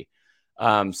strategy.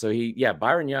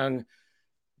 Byron Young,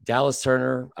 Dallas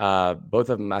Turner, both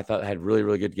of them I thought had really,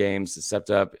 really good games, stepped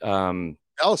up.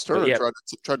 Dallas Turner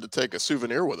tried to take a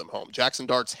souvenir with him home. Jackson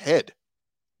Dart's head.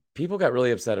 People got really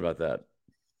upset about that.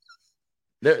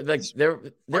 There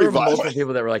were multiple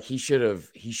people that were like, he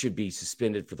should be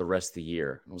suspended for the rest of the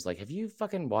year. I was like, have you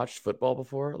fucking watched football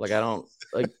before? Like, I don't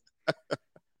like.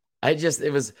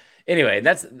 Anyway,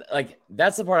 that's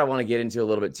the part I want to get into a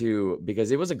little bit too, because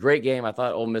it was a great game. I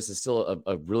thought Ole Miss is still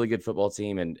a really good football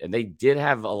team, and they did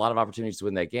have a lot of opportunities to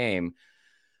win that game.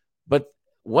 But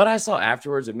what I saw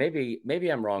afterwards, and maybe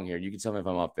I'm wrong here, you can tell me if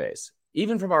I'm off base,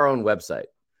 even from our own website,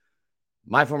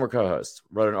 my former co-host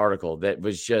wrote an article that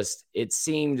was just, it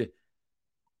seemed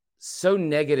so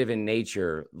negative in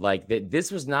nature, like that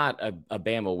this was not a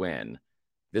Bama win.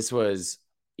 This was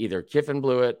either Kiffin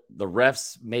blew it, the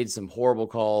refs made some horrible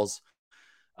calls.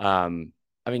 Dallas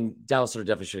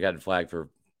definitely should have gotten flagged for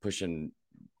pushing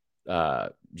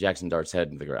Jackson Dart's head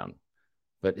into the ground.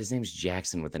 But his name's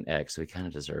Jackson with an X, so he kind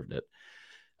of deserved it.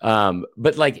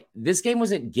 But like, this game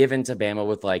wasn't given to Bama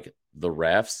with like the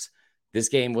refs. This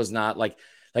game was not like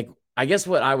I guess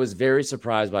what I was very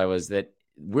surprised by was that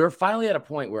we're finally at a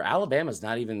point where Alabama's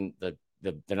not even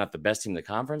they're not the best team in the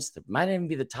conference. They might even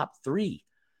be the top 3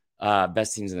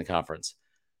 best teams in the conference.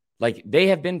 Like, they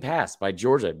have been passed by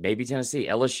Georgia, maybe Tennessee.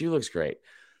 LSU looks great.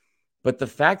 But the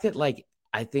fact that, like,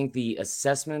 I think the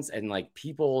assessments and like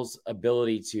people's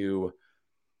ability to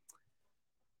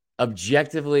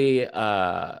objectively,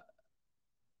 I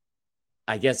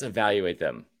guess, evaluate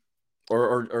them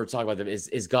or talk about them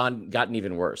is gotten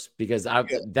even worse, because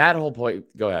that whole point.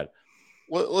 Go ahead.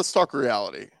 Well, let's talk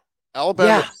reality.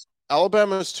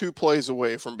 Alabama's 2 plays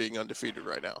away from being undefeated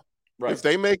right now. Right. If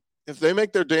they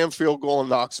make their damn field goal in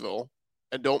Knoxville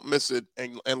and don't miss it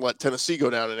and let Tennessee go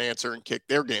down and answer and kick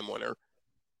their game winner,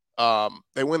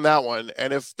 they win that one.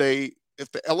 And if the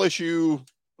LSU,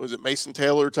 was it Mason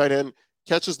Taylor, tight end,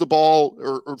 catches the ball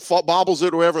or bobbles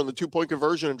it or whatever in the 2-point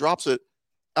conversion and drops it,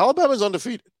 Alabama's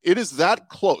undefeated. It is that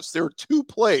close. There are 2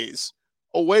 plays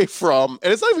away from,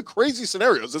 and it's not even crazy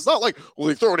scenarios. It's not like, well,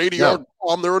 they throw an 80-yard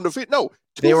bomb, they're undefeated. No.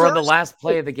 They were on the last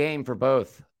play of the game for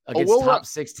both against top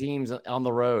 6 teams on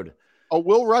the road. A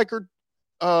Will Riker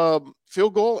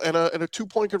field goal and a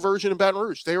 2-point conversion in Baton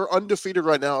Rouge. They are undefeated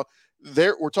right now.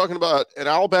 We're talking about an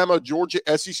Alabama-Georgia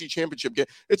SEC championship game.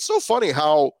 It's so funny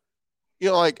how,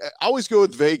 like, I always go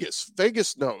with Vegas.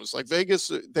 Vegas knows. Like,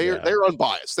 Vegas, they're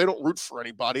unbiased. They don't root for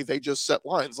anybody. They just set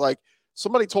lines. Like,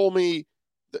 somebody told me,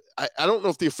 I don't know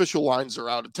if the official lines are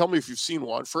out. Tell me if you've seen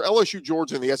one. For LSU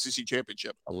Georgia in the SEC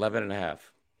championship. 11.5.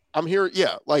 I'm here.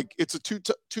 Yeah, like, it's a two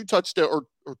touchdown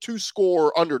or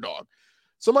 2-score underdog.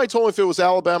 Somebody told me if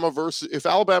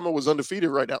Alabama was undefeated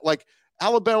right now, like,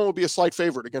 Alabama would be a slight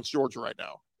favorite against Georgia right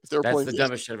now. If they're playing. That's the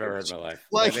dumbest shit I've ever heard in my life.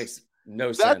 Like, that makes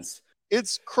no sense.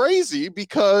 It's crazy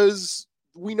because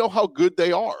we know how good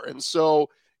they are. And so,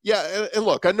 yeah, and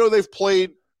look, I know they've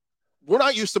played. We're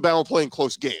not used to Bama playing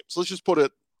close games. Let's just put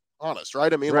it honest,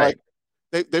 right? I mean, Right.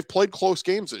 like they've played close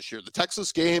games this year. The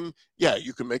Texas game, yeah,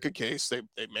 you can make a case they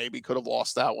maybe could have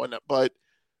lost that one, but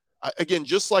again,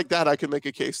 just like that, I can make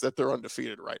a case that they're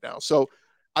undefeated right now. So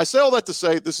I say all that to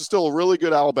say this is still a really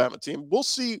good Alabama team. We'll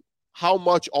see how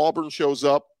much Auburn shows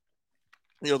up.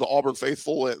 You know, the Auburn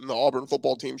faithful and the Auburn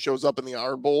football team shows up in the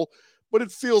Iron Bowl, but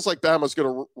it feels like Bama's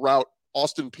going to rout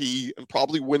Austin Peay and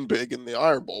probably win big in the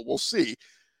Iron Bowl. We'll see.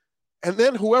 And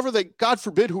then whoever they, God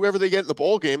forbid, whoever they get in the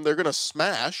bowl game, they're going to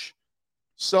smash.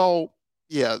 So,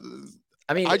 yeah,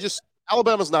 I mean,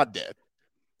 Alabama's not dead.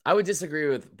 I would disagree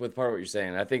with part of what you're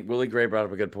saying. I think Willie Gray brought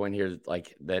up a good point here,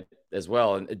 like that as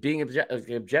well. And being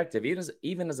objective,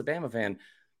 even as a Bama fan,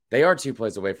 they are 2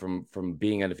 plays away from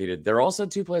being undefeated. They're also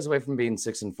 2 plays away from being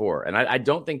 6-4. And I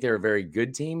don't think they're a very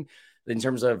good team in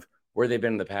terms of where they've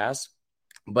been in the past.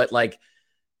 But like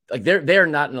they're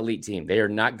not an elite team. They are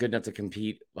not good enough to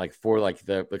compete like for like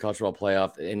the college football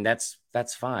playoff, and that's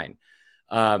fine.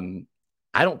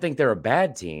 I don't think they're a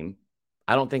bad team.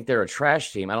 I don't think they're a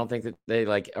trash team. I don't think that they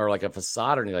like are like a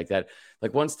facade or anything like that.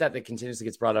 Like one stat that continuously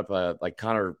gets brought up, like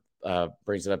Connor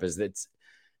brings it up, is that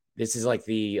this is like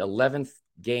the 11th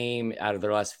game out of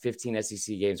their last 15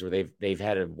 SEC games where they've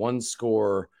had a 1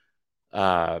 score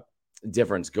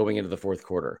difference going into the fourth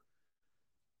quarter.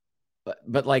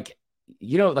 But like,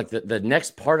 you know, like the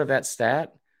next part of that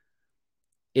stat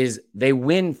is they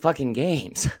win fucking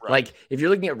games. Right. Like if you're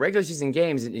looking at regular season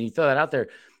games and you throw that out there,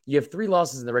 you have 3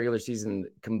 losses in the regular season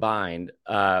combined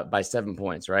by 7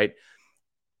 points, right?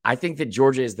 I think that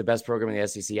Georgia is the best program in the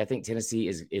SEC. I think Tennessee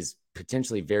is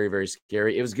potentially very, very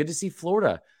scary. It was good to see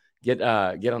Florida get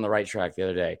on the right track the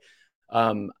other day.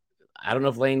 I don't know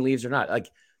if Lane leaves or not. Like,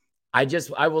 I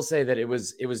will say that it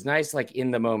was nice, like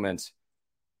in the moment,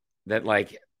 that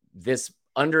like this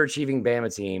underachieving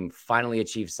Bama team finally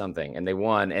achieved something and they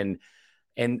won. And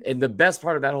the best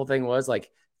part of that whole thing was like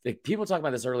people talked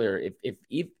about this earlier.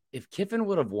 If Kiffin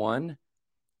would have won,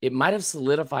 it might have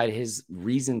solidified his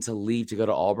reason to leave to go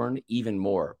to Auburn even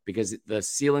more, because the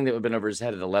ceiling that would have been over his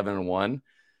head at 11-1.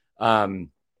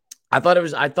 I thought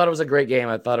it was a great game.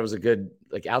 I thought it was a good,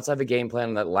 like outside the game plan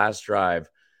on that last drive.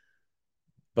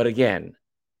 But again,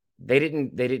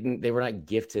 they were not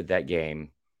gifted that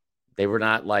game. They were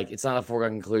not like, it's not a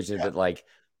foregone conclusion, but like,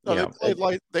 no,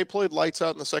 they played lights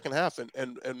out in the second half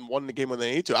and won the game when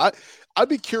they need to. I'd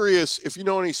be curious if you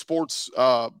know any sports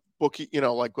bookie, you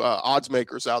know, like odds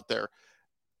makers out there.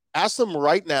 Ask them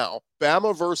right now,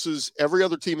 Bama versus every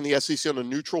other team in the SEC on a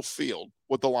neutral field,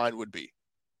 what the line would be.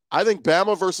 I think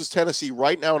Bama versus Tennessee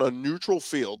right now on a neutral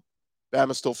field,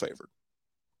 Bama's still favored.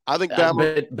 I think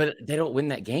Bama, but they don't win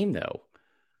that game though.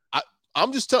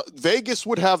 I'm just telling, Vegas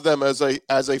would have them as a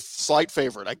slight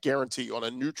favorite. I guarantee you on a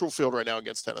neutral field right now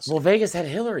against Tennessee. Well, Vegas had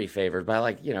Hillary favored by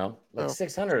like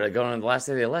 600 going on the last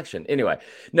day of the election. Anyway,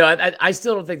 no, I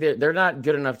still don't think they're not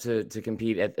good enough to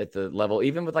compete at the level,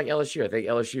 even with like LSU. I think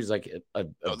LSU is like a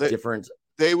different.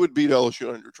 They would beat LSU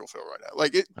on a neutral field right now.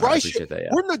 Like Bryce,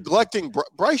 we're neglecting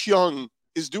Bryce Young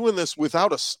is doing this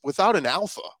without an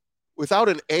alpha, without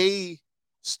an A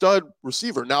stud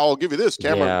receiver. Now I'll give you this,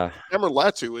 Cameron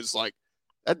Latu is like,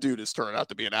 that dude is turning out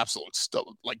to be an absolute stud.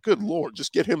 Like, good Lord,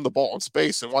 just get him the ball in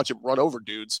space and watch him run over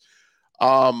dudes.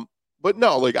 But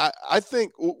no, like I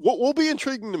think what will be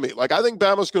intriguing to me, like I think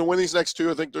Bama's going to win these next 2.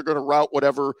 I think they're going to rout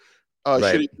whatever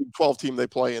shitty 12 team they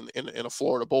play in a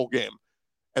Florida bowl game,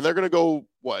 and they're going to go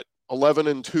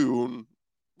 11-2. And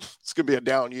it's going to be a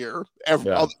down year.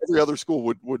 Every other school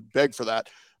would beg for that.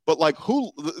 But like,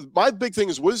 my big thing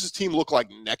is, what does this team look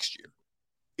like next year?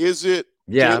 Is it?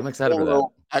 Yeah, I'm excited for that.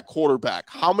 At quarterback,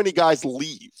 how many guys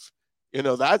leave? You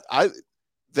know,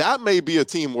 that may be a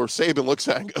team where Saban looks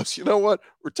at and goes, you know what,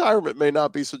 retirement may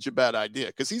not be such a bad idea,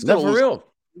 because he's going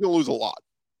to lose a lot.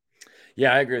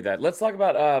 Yeah, I agree with that. Let's talk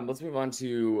about. Let's move on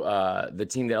to the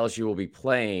team that LSU will be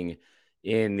playing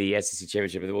in the SEC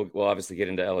championship. We'll obviously get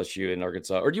into LSU and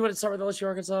Arkansas. Or do you want to start with LSU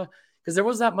Arkansas? Because there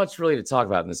was not much really to talk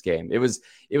about in this game. It was.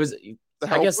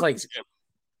 I guess like.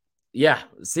 Yeah,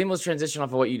 seamless transition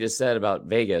off of what you just said about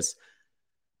Vegas.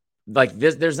 Like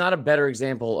this, there's not a better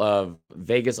example of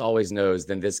Vegas always knows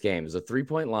than this game. It was a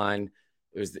 3-point line.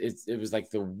 It was like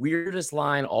the weirdest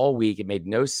line all week. It made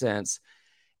no sense.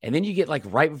 And then you get like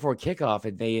right before kickoff,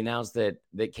 and they announced that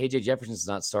KJ Jefferson's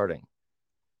not starting.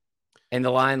 And the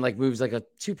line like moves like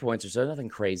 2 points or so, nothing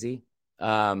crazy.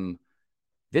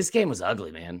 This game was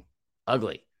ugly, man.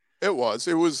 Ugly. It was.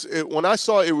 When I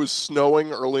saw it was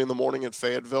snowing early in the morning in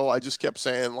Fayetteville, I just kept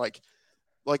saying like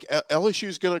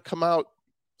LSU's going to come out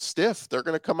stiff. They're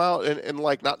going to come out and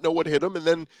like not know what hit them. And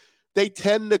then they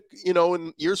tend to,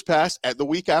 in years past, at the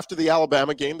week after the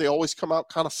Alabama game, they always come out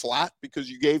kind of flat because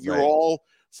you gave your all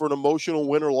for an emotional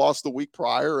win or loss the week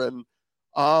prior. And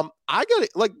I got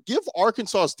to give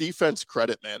Arkansas's defense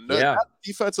credit, man. That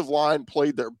defensive line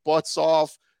played their butts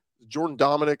off. Jordan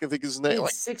Dominic, I think is his name.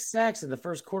 6 sacks in the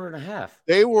first quarter and a half.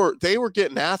 They were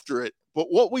getting after it. But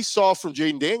what we saw from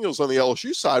Jaden Daniels on the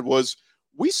LSU side was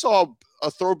we saw a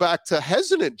throwback to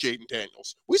hesitant Jaden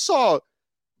Daniels. We saw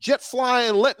jet fly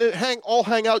and letting it hang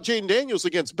out Jaden Daniels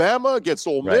against Bama, against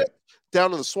Ole Miss,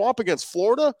 down in the swamp against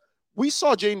Florida. We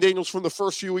saw Jaden Daniels from the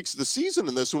first few weeks of the season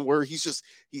in this one where he's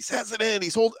hesitant.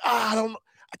 He's I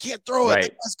can't throw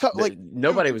it.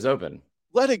 Nobody was open.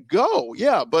 Let it go.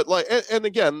 Yeah. But and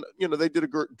again, they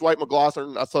did Dwight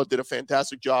McLaughlin, I thought, did a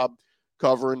fantastic job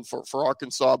covering for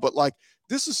Arkansas. But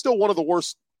this is still one of the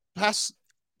worst pass.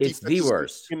 It's the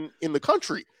worst in the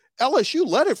country. LSU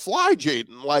let it fly,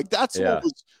 Jaden. That's what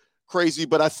was crazy.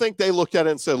 But I think they looked at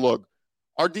it and said, look,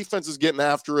 our defense is getting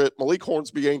after it. Malik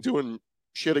Hornsby ain't doing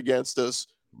shit against us.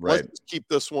 Right. Let's keep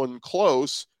this one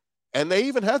close. And they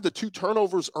even had the 2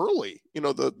 turnovers early,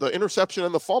 the interception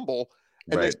and the fumble.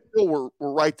 And they still were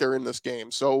right there in this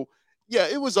game. So, yeah,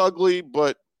 it was ugly.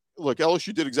 But, look,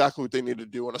 LSU did exactly what they needed to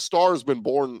do. And a star has been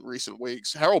born in recent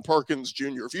weeks. Harold Perkins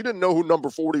Jr., if you didn't know who number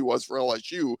 40 was for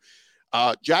LSU,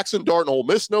 Jackson Dart and Ole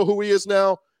Miss know who he is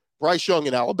now. Bryce Young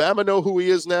in Alabama know who he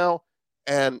is now.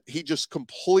 And he just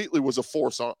completely was a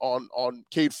force on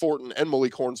Cade Fortin and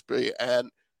Malik Hornsby. And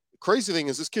the crazy thing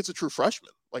is this kid's a true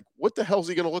freshman. What the hell is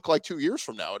he going to look like 2 years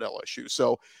from now at LSU?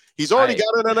 So he's already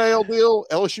got an NIL deal.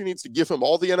 LSU needs to give him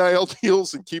all the NIL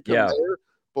deals and keep him there.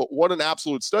 But what an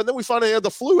absolute stud. And then we finally had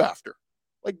the flu after.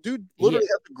 Dude literally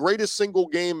had the greatest single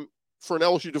game for an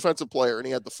LSU defensive player, and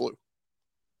he had the flu.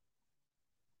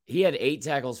 He had 8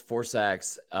 tackles, 4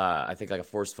 sacks, I think a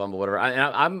forced fumble, whatever.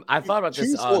 I thought about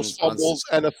this on fumbles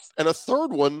and a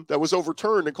third one that was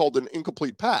overturned and called an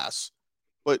incomplete pass.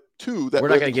 But 2 that we're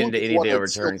not going to get into any of the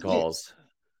overturn calls.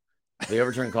 The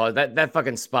overturn call, that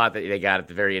fucking spot that they got at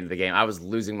the very end of the game, I was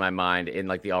losing my mind in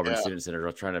the Auburn Student Center. I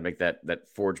was trying to make that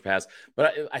forge pass.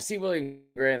 But I see William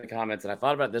Gray in the comments, and I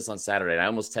thought about this on Saturday, and I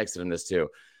almost texted him this too.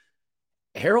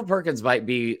 Harold Perkins might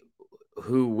be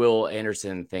who Will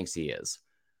Anderson thinks he is.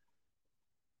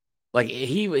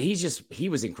 He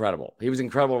was incredible. He was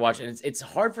incredible to watch. And it's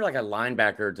hard for a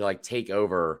linebacker to take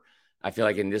over, I feel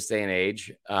in this day and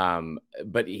age.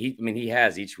 But he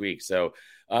has each week. So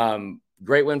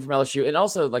great win from LSU. And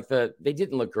also they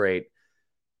didn't look great,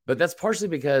 but that's partially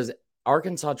because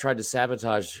Arkansas tried to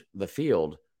sabotage the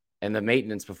field and the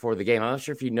maintenance before the game. I'm not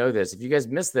sure if you know this. If you guys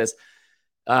missed this,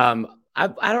 I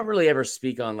don't really ever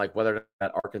speak on whether or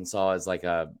not Arkansas is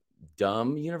a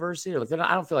dumb university or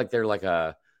I don't feel like they're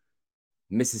a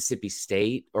Mississippi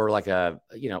State or what's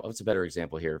a better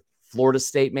example here? Florida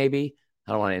State, maybe.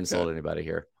 I don't want to insult anybody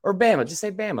here. Or Bama. Just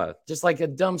say Bama. Just a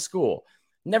dumb school.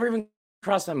 Never even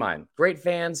crossed my mind. Great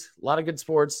fans, a lot of good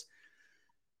sports.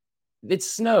 It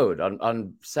snowed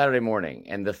on Saturday morning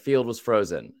and the field was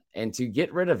frozen. And to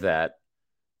get rid of that,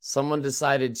 someone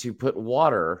decided to put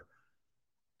water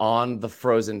on the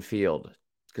frozen field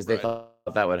because they thought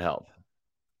that would help.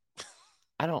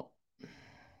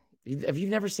 Have you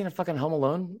never seen a fucking Home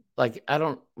Alone? What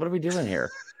are we doing here?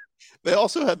 They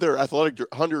also had their athletic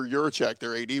Hunter Yurachek,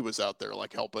 their AD was out there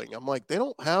helping. I'm they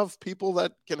don't have people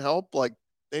that can help.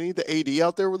 They need the AD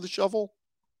out there with the shovel.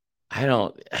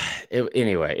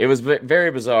 Anyway, it was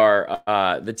very bizarre.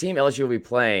 The team LSU will be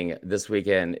playing this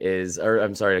weekend in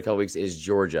a couple weeks is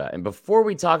Georgia. And before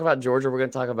we talk about Georgia, we're going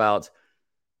to talk about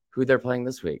who they're playing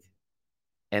this week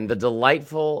and the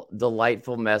delightful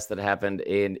mess that happened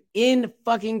in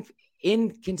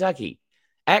Kentucky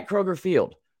at Kroger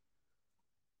Field.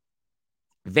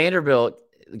 Vanderbilt,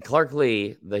 Clark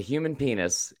Lee, the human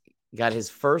penis, got his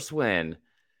first win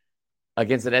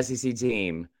against an SEC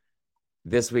team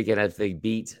this weekend as they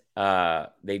beat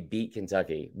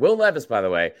Kentucky. Will Levis, by the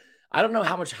way, I don't know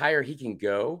how much higher he can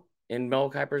go in Mel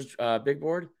Kiper's big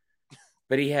board,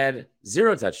 but he had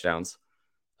 0 touchdowns.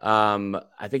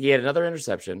 I think he had another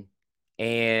interception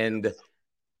and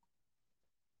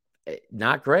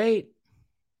not great.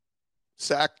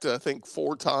 Sacked, I think,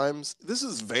 4 times. This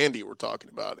is Vandy we're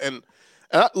talking about. And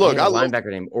look, I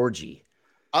linebacker named Orgy.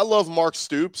 I love Mark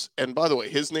Stoops. And by the way,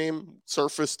 his name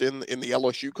surfaced in the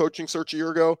LSU coaching search a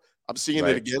year ago. I'm seeing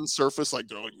it again surface. They're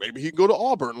maybe he can go to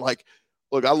Auburn.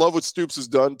 Look, I love what Stoops has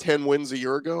done. 10 wins a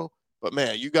year ago. But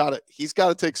man, he's got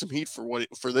to take some heat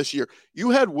for this year.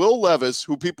 You had Will Levis,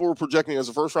 who people were projecting as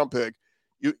a first-round pick.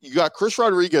 You got Chris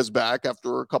Rodriguez back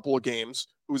after a couple of games,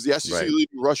 who was the SEC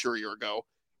leading rusher a year ago.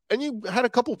 And you had a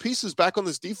couple pieces back on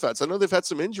this defense. I know they've had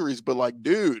some injuries, but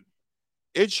dude,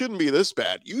 it shouldn't be this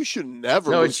bad. You should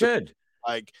never No, it lose. should.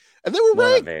 Like, and they were Well,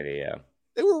 not ranked. Vandy, yeah.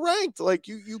 They were ranked. Like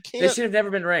you They can't. should have never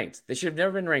been ranked. They should have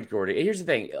never been ranked, Gordy. Here's the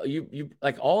thing: you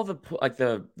like all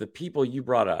the people you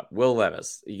brought up. Will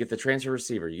Levis, you get the transfer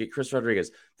receiver, you get Chris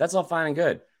Rodriguez. That's all fine and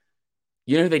good.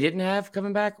 You know who they didn't have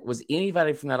coming back was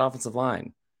anybody from that offensive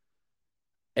line.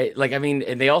 And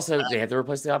they had to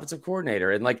replace the offensive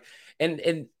coordinator, and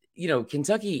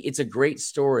Kentucky. It's a great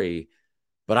story,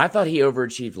 but I thought he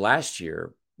overachieved last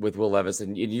year with Will Levis,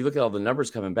 and you look at all the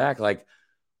numbers coming back. Like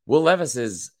Will Levis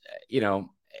is,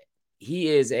 he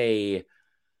is a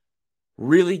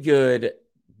really good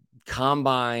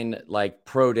combine, like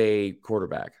pro day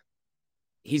quarterback.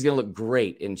 He's going to look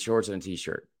great in shorts and a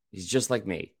t-shirt. He's just like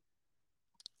me.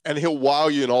 And he'll wow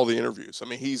you in all the interviews. I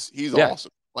mean, he's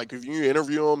awesome. Like if you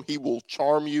interview him, he will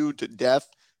charm you to death.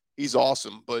 He's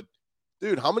awesome. But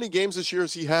dude, how many games this year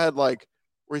has he had where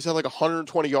he's had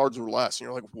 120 yards or less? And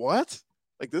you're like, what?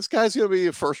 Like this guy's going to be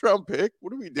a first round pick?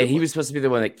 What are we doing? And he was supposed to be the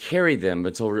one that carried them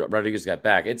until Rodriguez got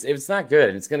back. It's not good.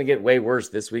 And it's going to get way worse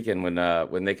this weekend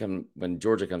when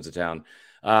Georgia comes to town.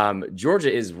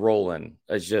 Georgia is rolling.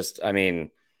 It's just,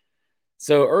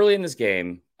 so early in this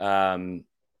game, kind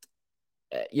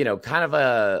of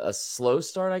a slow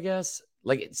start, I guess.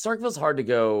 Like Starkville's hard to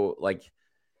go. Like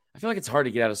I feel like it's hard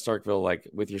to get out of Starkville like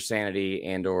with your sanity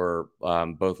and or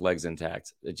both legs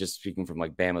intact. Just speaking from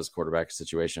like Bama's quarterback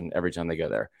situation every time they go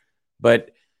there.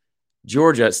 But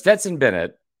Georgia, Stetson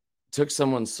Bennett took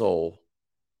someone's soul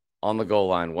on the goal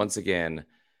line once again.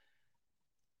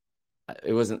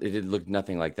 It did look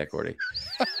nothing like that, Gordy.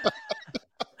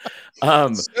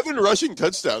 7 rushing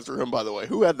touchdowns for him, by the way.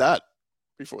 Who had that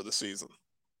before the season?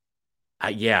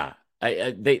 They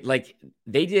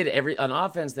did on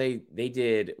offense. They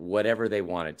did whatever they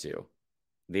wanted to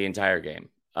the entire game.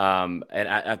 And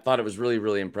I thought it was really,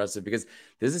 really impressive because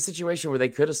there's a situation where they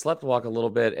could have slept walk a little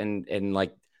bit and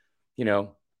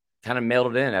kind of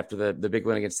mailed it in after the big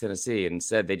win against Tennessee. And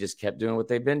instead, they just kept doing what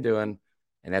they've been doing.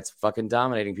 And that's fucking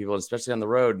dominating people, especially on the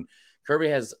road. Kirby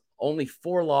has only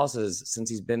 4 losses since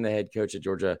he's been the head coach at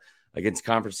Georgia against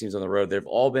conference teams on the road. They've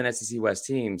all been SEC West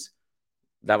teams.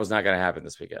 That was not going to happen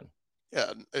this weekend.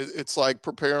 Yeah, it's like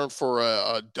preparing for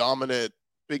a dominant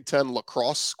Big Ten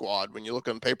lacrosse squad when you look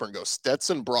on paper and go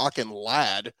Stetson, Brock, and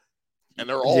Ladd, and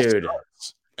they're all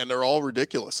stars, and they're all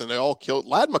ridiculous, and they all killed.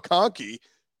 Ladd McConkey,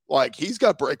 like he's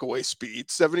got breakaway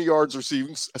speed, 70 yards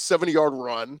receiving, a 70-yard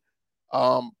run.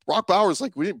 Brock Bowers,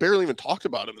 like we barely even talked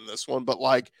about him in this one, but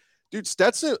like, dude,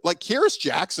 Stetson, like Kyrus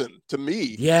Jackson to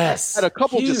me, yes, had a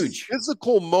couple just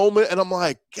physical moment, and I'm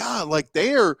like, God, like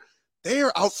they are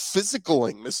out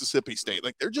physicaling Mississippi State.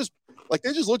 Like they just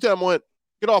looked at him and went,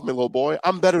 get off me, little boy.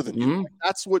 I'm better than you. Mm-hmm. Like,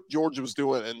 that's what Georgia was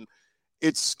doing. And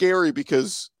it's scary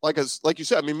because like you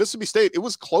said, Mississippi State, it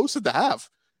was close at the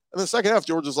half. And the second half,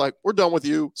 Georgia's like, we're done with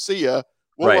you. See ya.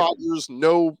 Will Rogers,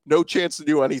 no chance to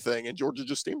do anything. And Georgia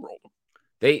just steamrolled them.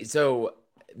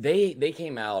 They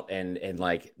came out and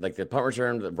like the punt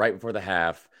return right before the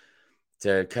half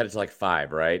to cut it to like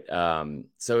 5, right?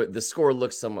 So the score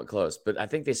looks somewhat close, but I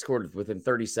think they scored within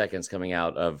 30 seconds coming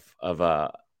out of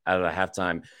the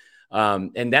halftime.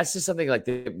 And that's just something like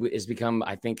that has become,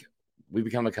 I think we've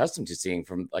become accustomed to seeing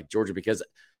from like Georgia, because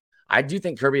I do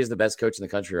think Kirby is the best coach in the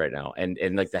country right now. And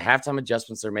like the halftime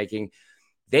adjustments they're making,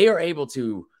 they are able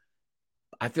to,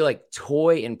 I feel like,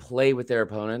 toy and play with their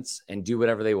opponents and do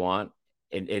whatever they want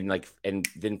and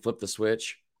then flip the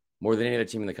switch more than any other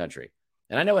team in the country.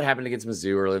 And I know what happened against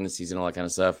Mizzou early in the season, all that kind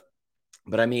of stuff.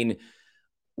 But I mean,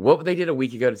 what they did a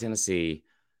week ago to Tennessee,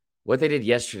 what they did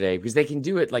yesterday, because they can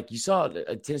do it. Like you saw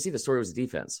at Tennessee, the story was the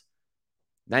defense.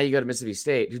 Now you go to Mississippi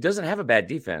State, who doesn't have a bad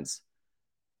defense.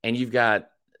 And you've got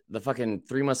the fucking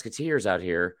 3 Musketeers out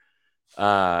here.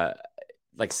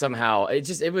 Like somehow I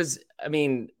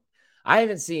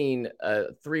haven't seen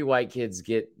 3 white kids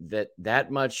get that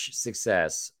much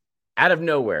success out of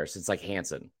nowhere since like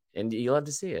Hanson. And you love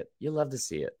to see it. You love to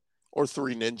see it. Or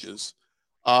 3 ninjas.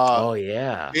 Oh,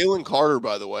 yeah. Jalen Carter,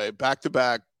 by the way,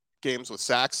 back-to-back games with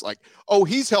sacks. Like, oh,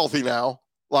 he's healthy now.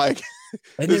 Like,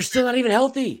 and they're still not even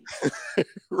healthy.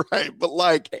 Right. But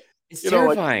like, it's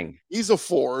terrifying. Like, he's a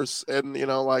force. And,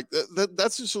 like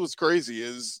that's just what's crazy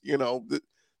is,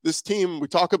 this team, we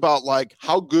talk about like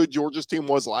how good Georgia's team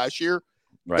was last year.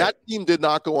 Right. That team did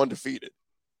not go undefeated.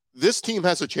 This team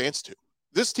has a chance to.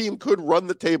 This team could run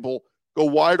the table, go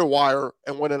wire to wire,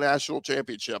 and win a national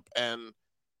championship. And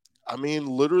I mean,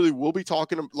 literally, we'll be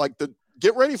talking like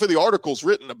get ready for the articles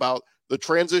written about the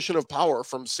transition of power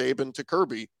from Saban to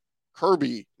Kirby.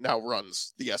 Kirby now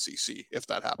runs the SEC if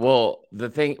that happens.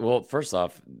 Well, first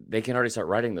off, they can already start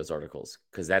writing those articles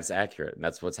because that's accurate and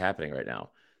that's what's happening right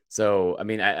now. So, I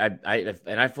mean,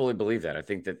 I fully believe that. I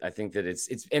think that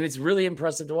it's really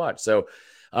impressive to watch. So,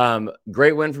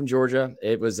 great win from Georgia.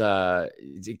 It was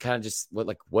it kind of just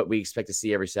what we expect to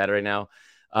see every Saturday now.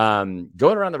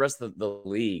 Going around the rest of the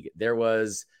league, there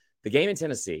was the game in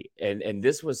Tennessee, and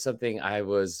this was something I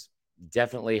was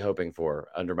definitely hoping for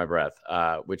under my breath,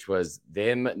 which was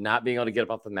them not being able to get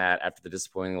up off the mat after the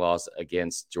disappointing loss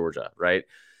against Georgia, right?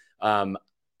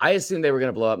 I assumed they were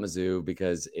going to blow up Mizzou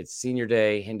because it's senior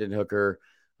day, Hendon Hooker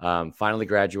finally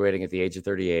graduating at the age of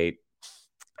 38.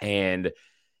 And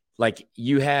like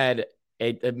you had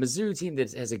a Mizzou team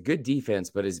that has a good defense,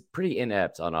 but is pretty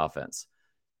inept on offense.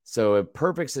 So a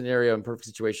perfect scenario and perfect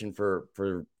situation for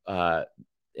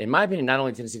in my opinion, not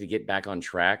only Tennessee to get back on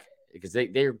track, because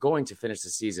they're going to finish the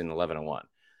season 11-1,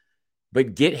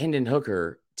 but get Hendon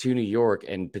Hooker to New York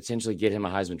and potentially get him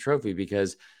a Heisman Trophy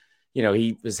because, you know,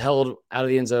 he was held out of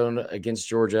the end zone against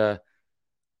Georgia.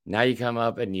 Now you come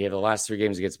up and you have the last 3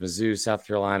 games against Mizzou, South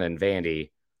Carolina, and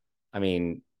Vandy. I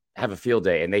mean, have a field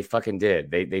day, and they fucking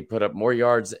did. They put up more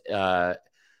yards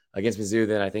against Mizzou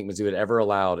than I think Mizzou had ever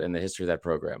allowed in the history of that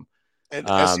program.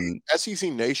 And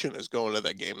SEC Nation is going to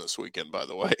that game this weekend, by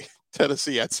the way.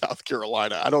 Tennessee at South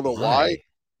Carolina. I don't know why.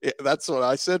 That's what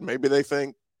I said. Maybe they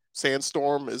think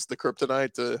Sandstorm is the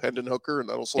kryptonite to Hendon Hooker, and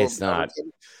that'll slow him down. It's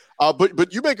not.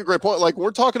 But you make a great point. Like,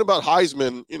 we're talking about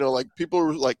Heisman, you know, like people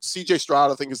are like CJ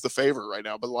Stroud, I think, is the favorite right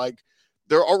now. But like,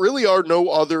 there really are no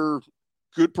other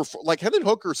good like Hendon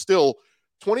Hooker still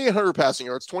 2,800 passing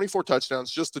yards, 24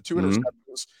 touchdowns, just the 2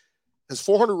 interceptions, has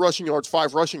 400 rushing yards,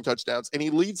 5 rushing touchdowns, and he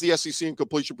leads the SEC in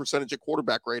completion percentage at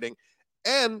quarterback rating.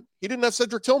 And he didn't have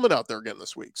Cedric Tillman out there again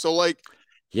this week. So like,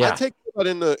 I take that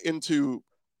into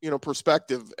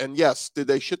perspective. And yes, did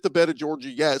they shit the bed at Georgia?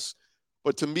 Yes.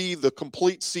 But to me, the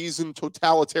complete season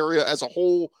totalitarian as a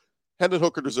whole, Hendon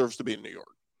Hooker deserves to be in New York.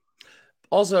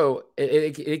 Also,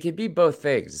 it could be both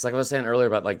things. It's like I was saying earlier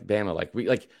about like Bama.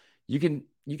 Like you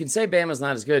can say Bama's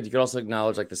not as good. You could also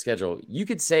acknowledge like the schedule. You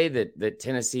could say that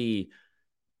Tennessee,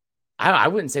 I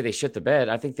wouldn't say they shit the bed.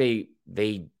 I think they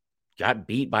got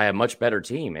beat by a much better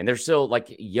team, and they're still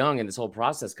like young in this whole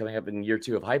process coming up in year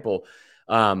 2 of Heupel.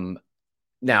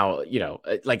 Now, you know,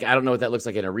 like I don't know what that looks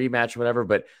like in a rematch or whatever,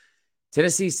 but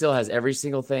Tennessee still has every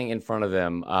single thing in front of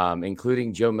them,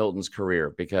 including Joe Milton's career,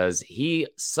 because he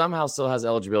somehow still has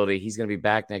eligibility. He's going to be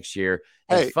back next year.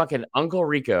 And fucking Uncle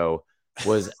Rico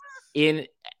was in.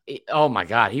 Oh my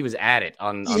God, he was at it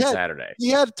on Saturday. He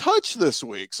had touch this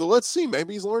week, so let's see.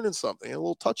 Maybe he's learning something. A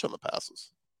little touch on the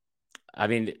passes. I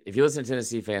mean, if you listen to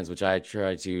Tennessee fans, which I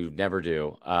try to never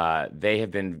do, they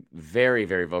have been very,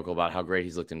 very vocal about how great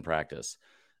he's looked in practice.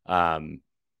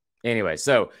 Anyway,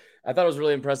 so I thought it was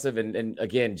really impressive. And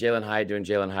again, Jalen Hyatt doing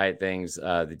Jalen Hyatt things.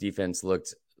 The defense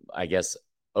looked, I guess,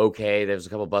 okay. There was a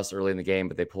couple busts early in the game,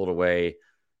 but they pulled away.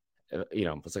 You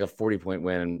know, it's like a 40-point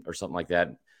win or something like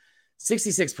that.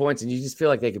 66 points, and you just feel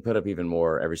like they could put up even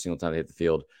more every single time they hit the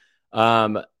field.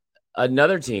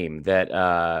 Another team that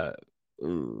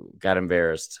got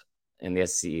embarrassed in the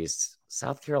SEC East,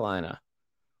 South Carolina.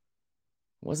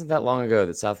 It wasn't that long ago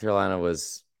that South Carolina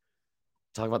was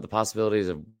talking about the possibilities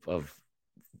of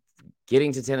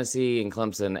getting to Tennessee and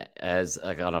Clemson as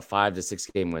like on a 5 to 6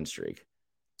 game win streak.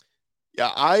 Yeah,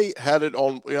 I had it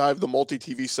on. I have the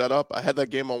multi-TV setup. I had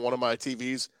that game on one of my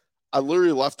TVs. I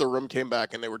literally left the room, came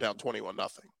back, and they were down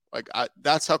 21-0. Like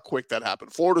that's how quick that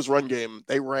happened. Florida's run game,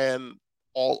 they ran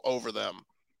all over them.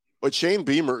 But Shane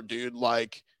Beamer, dude,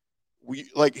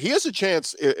 he has a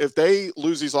chance if they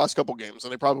lose these last couple games,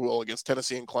 and they probably will against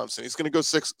Tennessee and Clemson. He's going to go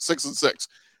 6-6.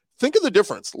 Think of the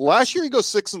difference. Last year he goes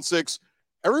 6-6.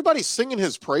 Everybody's singing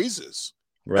his praises.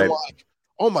 Right. Like,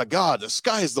 oh my God, the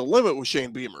sky is the limit with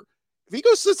Shane Beamer. If he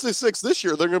goes 6-6 this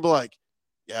year, they're going to be like,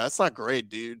 yeah, that's not great,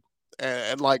 dude.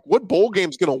 And like, what bowl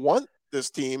game's going to want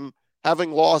this team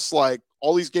having lost like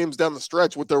all these games down the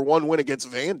stretch with their one win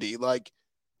against Vandy? Like,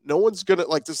 no one's going to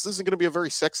like, this isn't going to be a very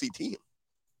sexy team.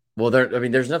 Well,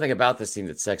 there's nothing about this team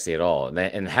that's sexy at all.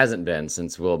 And hasn't been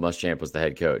since Will Muschamp was the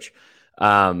head coach.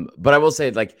 But I will say,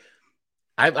 like,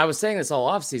 I was saying this all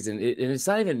offseason,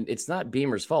 and it's not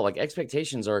Beamer's fault. Like,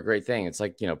 expectations are a great thing. It's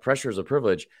like, you know, pressure is a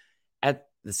privilege. At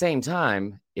the same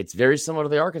time, it's very similar to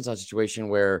the Arkansas situation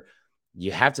where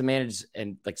you have to manage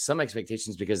and like some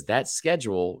expectations because that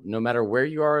schedule, no matter where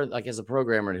you are, like as a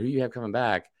programmer and who you have coming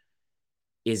back,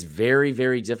 is very,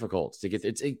 very difficult to get.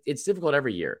 It's difficult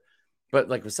every year, but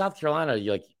like with South Carolina,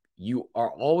 you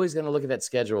are always going to look at that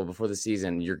schedule before the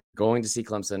season. You're going to see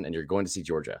Clemson and you're going to see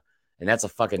Georgia, and that's a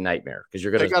fucking nightmare because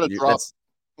you're going to drop.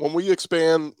 When we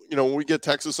expand, you know, when we get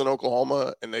Texas and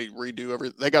Oklahoma and they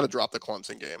redo they got to drop the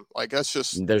Clemson game. Like that's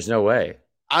just there's no way.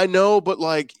 I know, but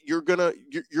like you're gonna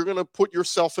put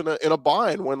yourself in a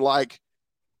bind when like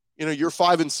you're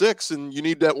 5-6 and you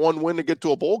need that one win to get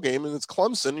to a bowl game and it's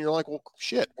Clemson. And you're like, well,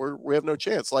 shit, we have no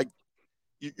chance. Like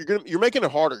you're making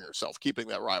it hard on yourself keeping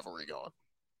that rivalry going.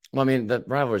 Well, I mean, the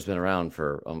rivalry's been around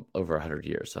for over 100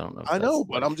 years. So I don't know. I know,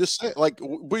 but I'm just saying, like,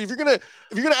 but if you're gonna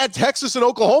add Texas and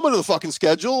Oklahoma to the fucking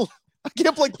schedule, I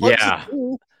can't play Clemson. Yeah,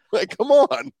 like, come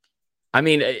on. I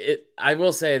mean, I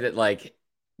will say that like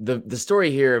the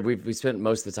story here, we spent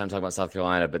most of the time talking about South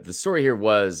Carolina, but the story here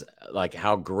was like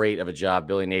how great of a job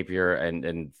Billy Napier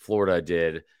and Florida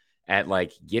did at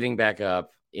like getting back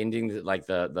up, ending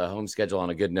the home schedule on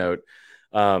a good note.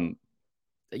 Like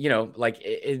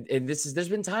there's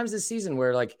been times this season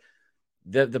where like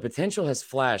the potential has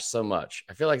flashed so much.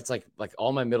 I feel like it's like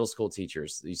all my middle school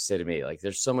teachers used to say to me, like,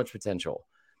 there's so much potential.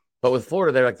 But with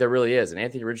Florida, they're like, there really is. And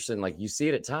Anthony Richardson, like you see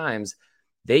it at times,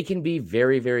 they can be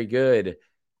very, very good.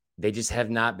 They just have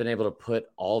not been able to put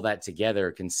all that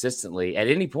together consistently at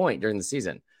any point during the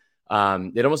season.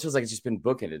 It almost feels like it's just been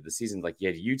bookended. The season, like you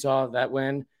had Utah that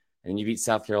win, and you beat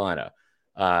South Carolina.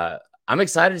 I'm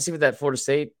excited to see what that Florida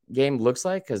State game looks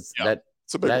like because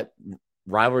that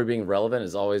rivalry being relevant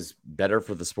is always better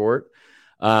for the sport.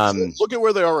 Look at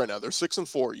where they are right now. They're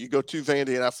 6-4. You go to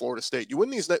Vandy and at Florida State. You win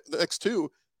these next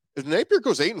two. If Napier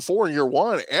goes 8-4 in year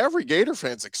one, every Gator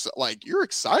fan's like you're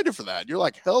excited for that. You're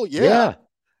like, hell yeah.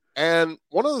 And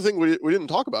one other thing we didn't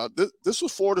talk about, this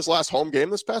was Florida's last home game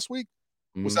this past week.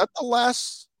 Mm-hmm. Was that the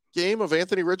last game of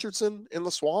Anthony Richardson in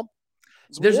the Swamp?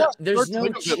 There's no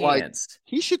chance. Like,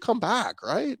 he should come back,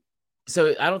 right?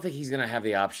 So I don't think he's going to have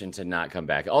the option to not come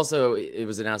back. Also, it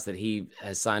was announced that he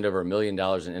has signed over $1 million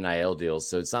in NIL deals.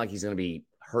 So it's not like he's going to be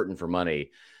hurting for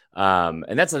money.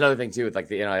 And that's another thing too, with like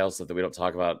the NIL stuff that we don't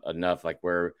talk about enough, like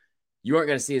where you aren't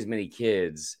going to see as many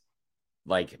kids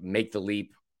like make the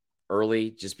leap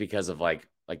early just because of like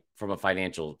from a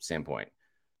financial standpoint,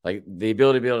 like the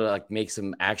ability to be able to like make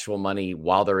some actual money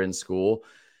while they're in school.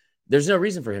 There's no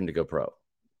reason for him to go pro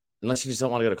unless you just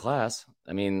don't want to go to class.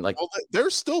 I mean, like,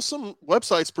 there's still some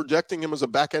websites projecting him as a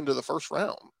back end of the first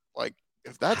round. Like,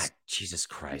 if that's Jesus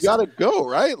Christ, you gotta go,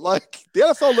 right? Like, the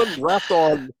NFL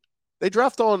doesn't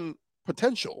draft on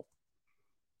potential.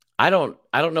 I don't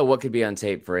know what could be on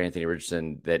tape for Anthony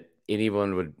Richardson that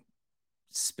anyone would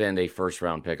spend a first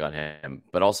round pick on him,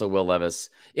 but also Will Levis.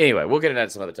 Anyway, we'll get into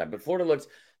that some other time. But Florida looked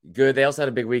good. They also had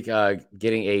a big week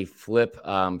getting a flip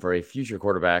for a future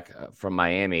quarterback from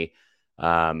Miami.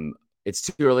 It's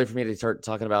too early for me to start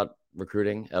talking about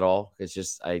recruiting at all. It's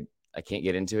just I can't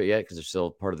get into it yet because there's still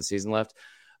part of the season left.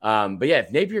 But yeah,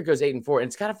 if Napier goes 8-4, and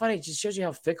it's kind of funny, it just shows you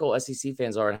how fickle SEC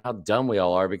fans are and how dumb we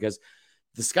all are, because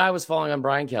the sky was falling on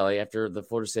Brian Kelly after the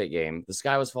Florida State game. The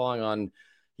sky was falling on,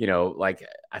 like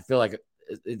I feel like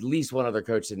at least one other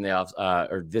coach in the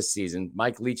or this season.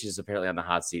 Mike Leach is apparently on the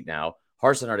hot seat now.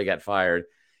 Harsin already got fired.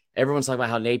 Everyone's talking about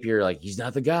how Napier, like, he's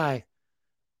not the guy.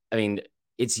 I mean,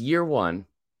 it's year one.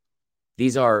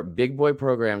 These are big boy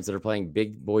programs that are playing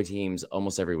big boy teams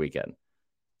almost every weekend.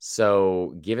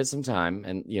 So give it some time.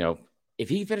 And, if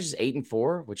he finishes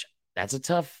 8-4, which that's a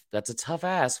tough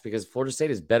ask because Florida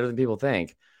State is better than people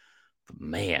think. But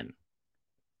man,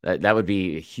 that would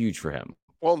be huge for him.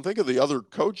 Well, and think of the other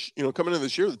coach, coming in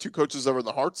this year, the two coaches that were in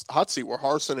the hot seat were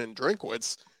Harsin and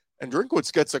Drinkwitz. And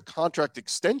Drinkwitz gets a contract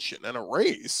extension and a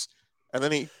raise. And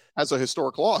then he has a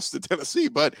historic loss to Tennessee.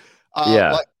 But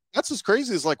like, that's as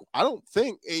crazy as, like, I don't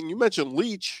think, and you mentioned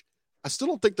Leach, I still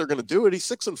don't think they're going to do it. He's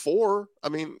 6-4. I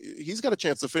mean, he's got a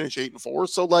chance to finish 8-4.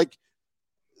 So, like,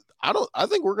 I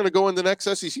think we're going to go in the next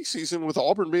SEC season with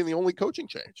Auburn being the only coaching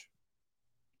change.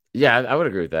 Yeah, I would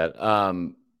agree with that.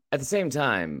 At the same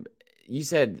time, you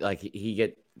said like he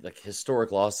get like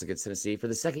historic loss against Tennessee for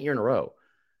the second year in a row.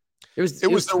 It was the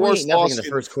worst loss in the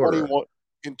first quarter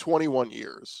in 21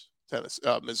 years.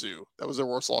 Mizzou. That was their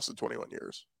worst loss in 21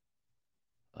 years.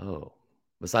 Oh,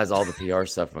 besides all the PR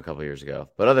stuff from a couple of years ago.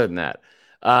 But other than that,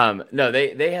 no,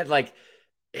 they had like,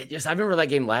 I remember that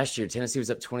game last year. Tennessee was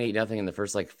up 28-0 in the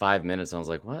first like 5 minutes. And I was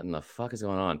like, what in the fuck is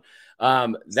going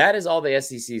on? That is all the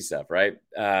SEC stuff, right?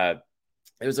 It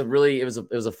was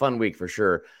a fun week for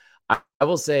sure. I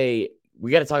will say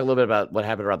we got to talk a little bit about what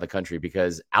happened around the country,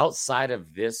 because outside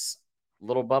of this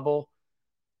little bubble,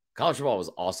 college football was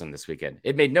awesome this weekend.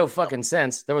 It made no fucking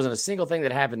sense. There wasn't a single thing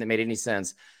that happened that made any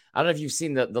sense. I don't know if you've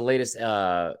seen the latest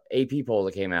AP poll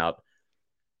that came out,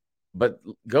 but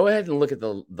go ahead and look at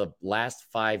the last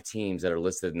 5 teams that are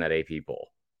listed in that AP poll.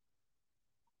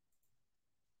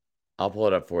 I'll pull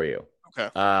it up for you. Okay.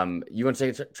 You want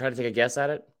to try to take a guess at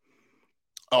it?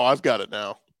 Oh, I've got it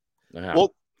now. Uh-huh.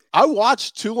 Well, I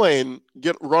watched Tulane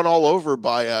get run all over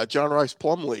by John Rice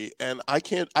Plumlee, and I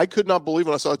could not believe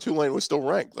when I saw Tulane was still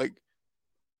ranked. Like,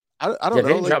 I don't know. They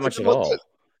didn't like, drop much at all.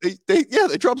 They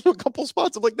dropped them a couple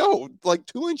spots. I'm like, no, like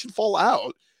Tulane should fall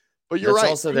out. But you're right.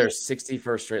 Also their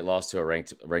 61st straight loss to a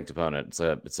ranked opponent.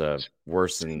 It's a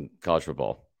worse than college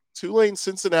football. Tulane,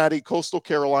 Cincinnati, Coastal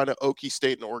Carolina, Okie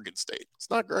State, and Oregon State. It's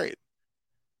not great.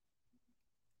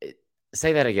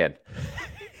 Say that again.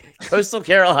 Coastal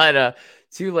Carolina,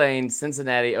 Tulane,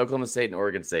 Cincinnati, Oklahoma State, and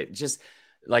Oregon State. Just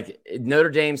like Notre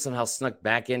Dame somehow snuck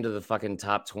back into the fucking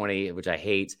top 20, which I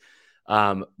hate.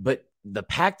 But the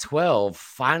Pac-12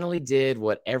 finally did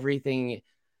what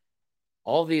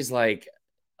all these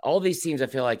teams I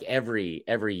feel like every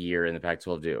year in the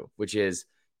Pac-12 do, which is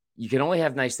you can only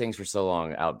have nice things for so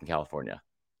long out in California.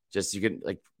 Just you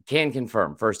can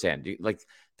confirm firsthand.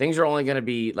 Things are only going to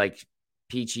be like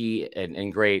peachy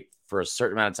and great for a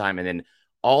certain amount of time, and then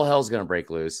all hell's going to break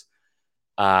loose.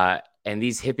 And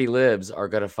these hippie libs are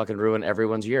going to fucking ruin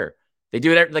everyone's year. They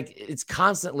do it it's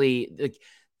constantly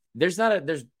there's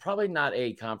probably not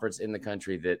a conference in the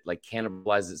country that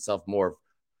cannibalizes itself more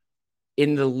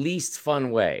in the least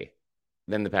fun way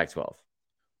than the Pac-12.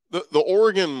 The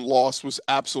Oregon loss was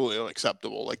absolutely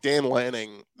unacceptable. Like Dan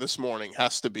Lanning this morning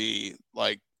has to be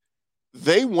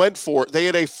they went for it. They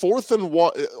had a 4th and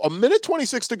 1, a minute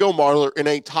 26 to go, Marler, in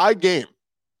a tied game.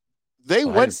 They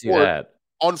went for it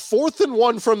on 4th and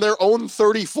 1 from their own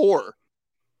 34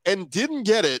 and didn't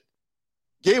get it.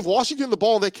 Gave Washington the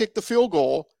ball and they kicked the field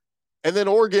goal. And then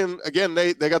Oregon, again,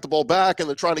 they got the ball back and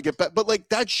they're trying to get back. But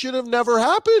that should have never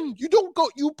happened. You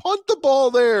punt the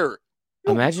ball there.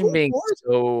 Imagine being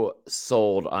so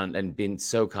sold on and being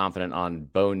so confident on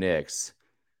Bo Nix,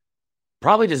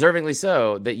 probably deservingly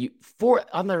so, that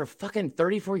on their fucking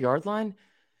 34-yard line.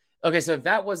 Okay, so if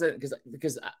that wasn't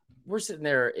because we're sitting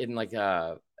there in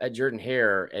at Jordan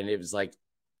Hare and it was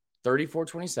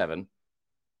 34-27.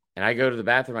 And I go to the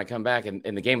bathroom, I come back, and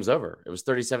the game was over. It was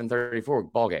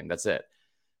 37-34 ball game. That's it.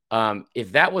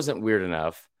 If that wasn't weird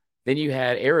enough, then you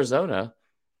had Arizona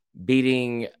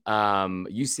beating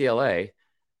UCLA,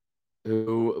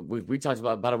 who we talked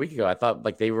about a week ago. I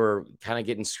thought they were kind of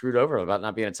getting screwed over about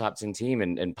not being a top 10 team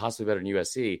and possibly better than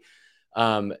USC.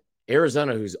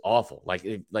 Arizona, who's awful.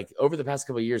 Over the past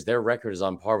couple of years, their record is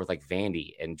on par with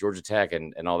Vandy and Georgia Tech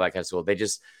and all that kind of stuff. They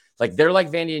just they're like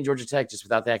Vandy and Georgia Tech, just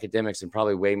without the academics and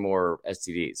probably way more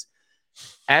STDs.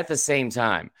 At the same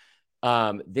time,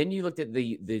 then you looked at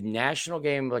the national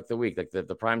game the week,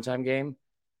 the primetime game.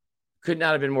 Could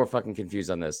not have been more fucking confused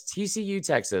on this. TCU,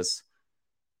 Texas.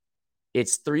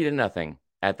 It's 3-0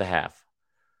 at the half.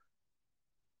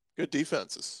 Good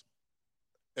defenses.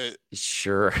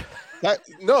 Sure.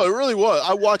 No, it really was.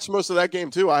 I watched most of that game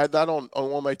too. I had that on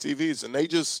one of my TVs,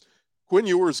 and Quinn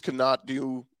Ewers could not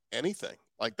do anything.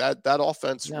 That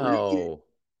offense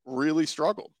really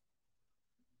struggled.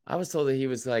 I was told that he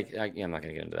was I'm not going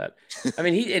to get into that. I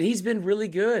mean, he's been really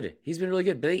good. He's been really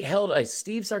good. But they held a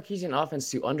Steve Sarkisian offense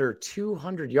to under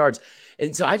 200 yards.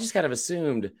 And so I just kind of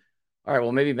assumed, all right,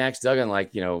 well, maybe Max Duggan,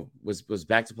 was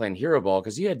back to playing hero ball,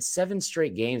 because you had 7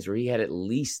 straight games where he had at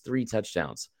least 3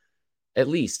 touchdowns. At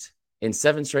least in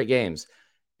 7 straight games.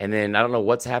 And then I don't know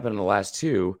what's happened in the last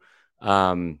 2.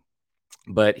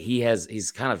 But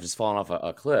he's kind of just fallen off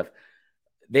a cliff.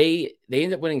 They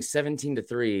ended up winning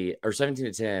 17-3 or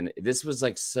 17-10. This was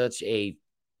such a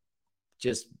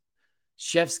just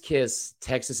chef's kiss.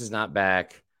 Texas is not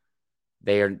back.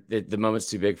 The moment's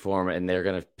too big for them, and they're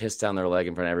going to piss down their leg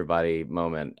in front of everybody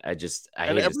moment. And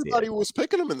everybody was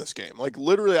picking them in this game.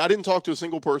 Literally, I didn't talk to a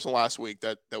single person last week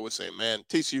that was saying, man,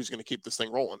 TCU is going to keep this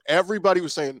thing rolling. Everybody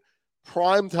was saying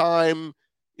prime time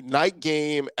night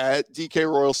game at DK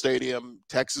Royal Stadium.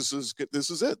 Texas this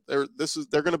is it. They're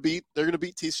going to beat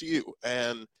TCU,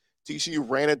 and TCU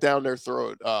ran it down their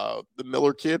throat. The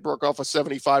Miller kid broke off a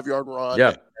 75-yard run.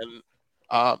 Yeah. And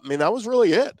that was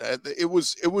really it. It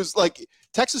was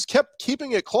Texas kept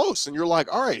keeping it close, and you're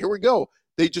like, all right, here we go.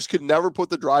 They just could never put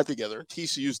the drive together.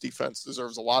 TCU's defense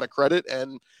deserves a lot of credit.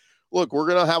 And look, we're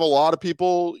going to have a lot of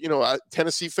people,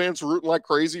 Tennessee fans rooting like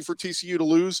crazy for TCU to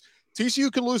lose.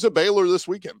 TCU can lose at Baylor this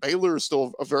weekend. Baylor is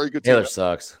still a very good team. Baylor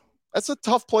sucks. That's a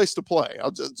tough place to play.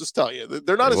 I'll just tell you.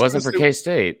 They're not as good as for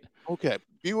K-State. Okay.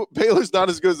 Baylor's not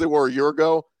as good as they were a year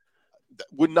ago. That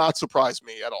would not surprise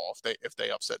me at all if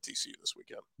they upset TCU this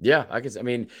weekend. Yeah,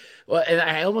 well, and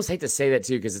I almost hate to say that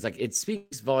too, because it's it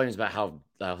speaks volumes about how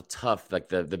tough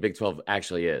the Big 12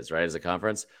 actually is, right, as a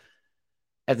conference.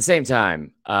 At the same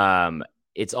time,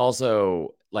 it's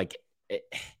also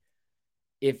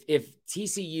if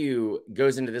TCU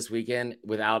goes into this weekend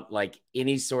without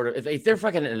any sort of, if they're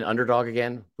fucking an underdog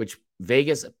again, which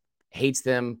Vegas hates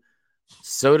them.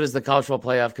 So does the College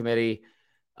Football Playoff Committee.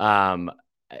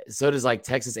 So does like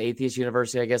Texas Atheist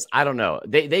University, I guess. I don't know.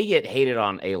 They get hated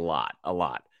on a lot.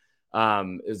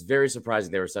 It was very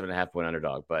surprising they were 7.5-point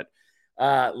underdog. But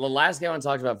the last game I want to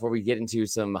talk about before we get into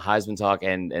some Heisman talk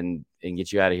and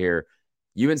get you out of here,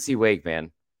 UNC Wake,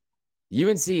 man.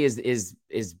 UNC is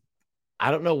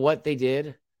I don't know what they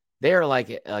did. They are like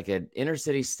an inner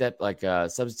city like a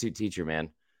substitute teacher, man.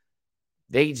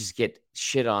 They just get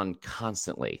shit on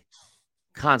constantly.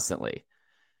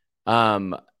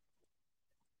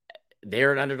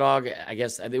 They're an underdog. I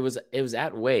guess it was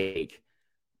at Wake,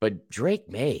 but Drake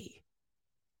May.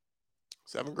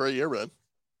 7 great year, man.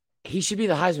 He should be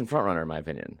the Heisman frontrunner, in my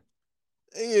opinion.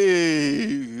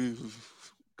 Hey,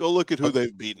 go look at who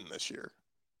they've beaten this year.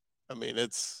 I mean,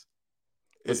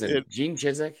 Gene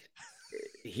Chizik.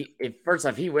 First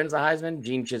off, he wins the Heisman.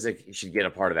 Gene Chizik should get a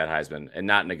part of that Heisman, and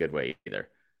not in a good way either.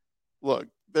 Look,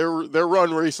 their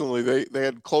run recently, they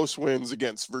had close wins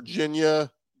against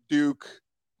Virginia, Duke,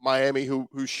 Miami, who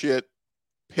shit,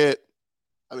 Pitt.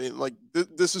 I mean, like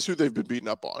this is who they've been beaten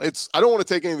up on. I don't want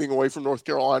to take anything away from North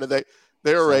Carolina.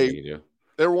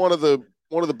 They're one of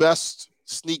the best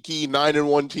sneaky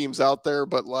 9-1 teams out there,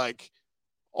 but like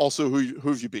also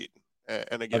who've you beaten?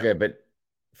 And again, okay, but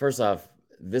first off,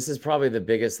 this is probably the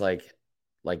biggest like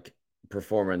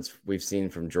performance we've seen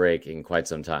from Drake in quite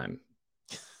some time.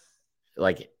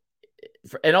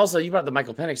 And also you brought the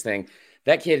Michael Penix thing.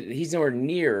 That kid, he's nowhere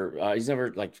near. He's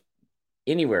never like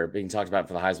anywhere being talked about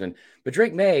for the Heisman. But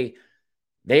Drake May,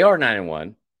 they are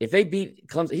 9-1. If they beat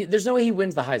Clemson, there's no way he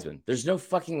wins the Heisman. There's no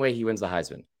fucking way he wins the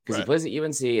Heisman because he plays at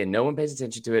UNC and no one pays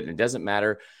attention to it and it doesn't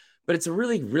matter. But it's a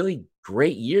really, really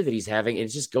great year that he's having. And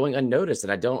it's just going unnoticed,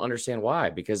 and I don't understand why.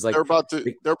 Because like they're about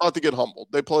to get humbled.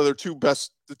 They play the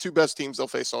two best teams they'll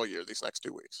face all year these next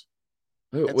 2 weeks.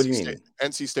 What do you mean?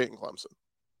 NC State and Clemson.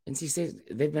 NC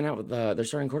State, they've been out with their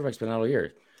starting quarterback's been out all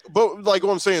year. But like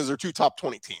what I'm saying is they're 2 top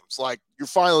 20 teams. Like you're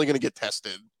finally going to get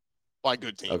tested by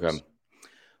good teams. Okay.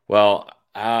 Well,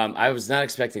 I was not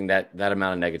expecting that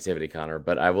amount of negativity, Connor,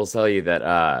 but I will tell you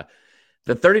that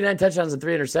the 39 touchdowns and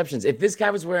 3 interceptions, if this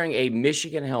guy was wearing a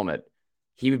Michigan helmet,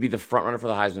 he would be the front runner for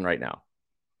the Heisman right now.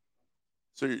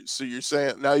 So you're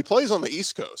saying now he plays on the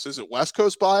East Coast. Is it West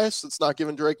Coast bias that's not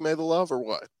giving Drake May the love or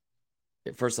what?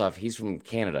 First off, he's from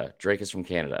Canada. Drake is from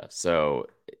Canada. So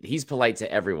he's polite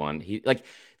to everyone.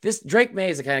 Drake May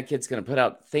is the kind of kid that's going to put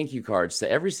out thank you cards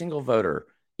to every single voter,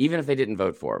 even if they didn't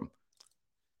vote for him.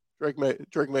 Drake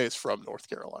May is from North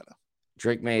Carolina.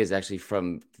 Drake May is actually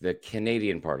from the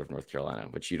Canadian part of North Carolina,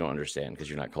 which you don't understand because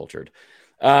you're not cultured.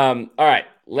 All right,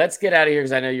 let's get out of here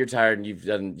because I know you're tired and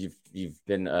you've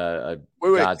been a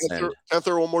godsend. Can I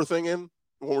throw one more thing in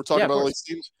when we're talking about all these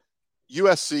teams?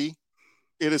 USC,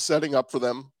 it is setting up for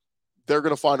them. They're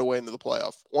going to find a way into the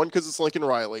playoff. One, because it's Lincoln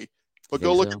Riley, but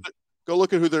go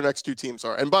look at who their next 2 teams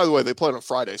are. And by the way, they played on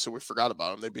Friday, so we forgot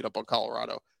about them. They beat up on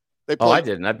Colorado. I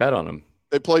didn't. I bet on them.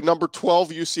 They played number 12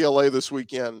 UCLA this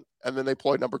weekend, and then they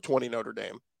played number 20 Notre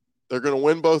Dame. They're going to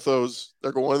win both those.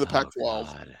 They're going to win the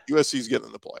Pac-12. USC's getting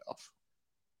in the playoff.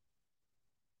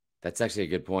 That's actually a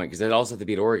good point because they'd also have to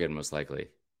beat Oregon most likely.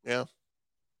 Yeah.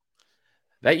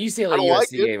 That UCLA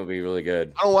USC game will be really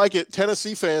good. I don't like it.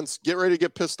 Tennessee fans, get ready to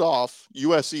get pissed off.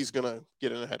 USC's going to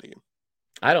get in ahead of you.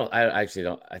 I actually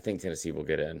don't. I think Tennessee will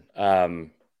get in.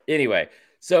 Anyway,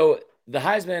 so the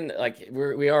Heisman, like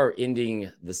we are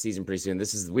ending the season pretty soon.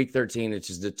 This is week 13, which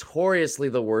is notoriously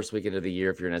the worst weekend of the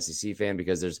year if you're an SEC fan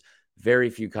because there's very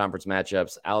few conference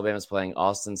matchups. Alabama's playing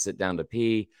Austin, sit down to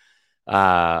pee.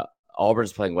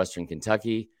 Auburn's playing Western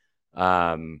Kentucky.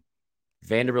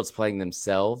 Vanderbilt's playing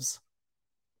themselves.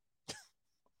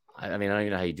 I mean, I don't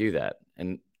even know how you do that.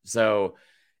 And so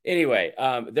anyway,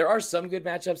 there are some good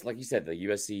matchups. Like you said, the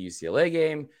USC UCLA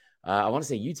game. I want to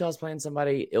say Utah's playing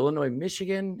somebody. Illinois,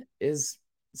 Michigan is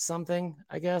something,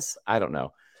 I guess. I don't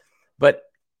know. But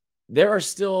there are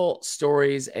still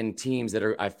stories and teams that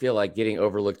are, I feel like, getting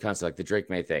overlooked constantly, like the Drake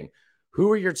May thing.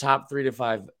 Who are your top 3 to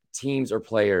 5 teams or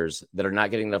players that are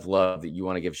not getting enough love that you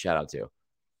want to give shout out to?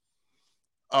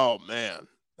 Oh, man.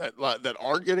 That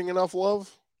aren't getting enough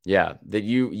love? Yeah, that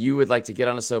you would like to get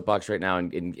on a soapbox right now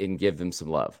and give them some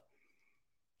love.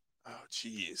 Oh,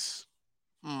 jeez.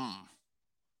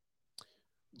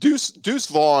 Deuce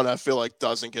Vaughn, I feel like,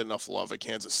 doesn't get enough love at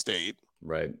Kansas State.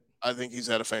 Right. I think he's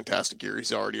had a fantastic year.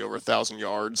 He's already over 1,000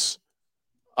 yards.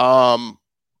 I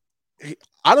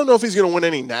don't know if he's going to win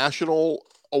any national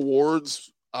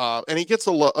awards, and he gets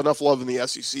enough love in the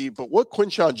SEC. But what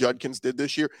Quinshon Judkins did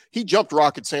this year, he jumped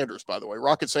Rocket Sanders, by the way.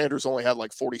 Rocket Sanders only had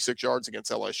like 46 yards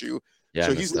against LSU. Yeah,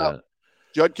 so he's now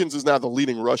Judkins is now the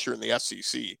leading rusher in the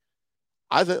SEC.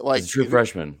 I think like he's a true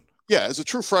freshman. Yeah, as a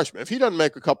true freshman, if he doesn't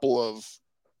make a couple of,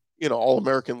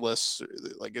 All-American lists,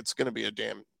 like it's going to be a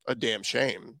damn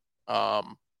shame.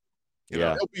 He'll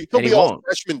And he be all won't.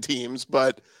 freshman teams,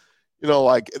 but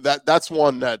like that's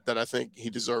one that I think he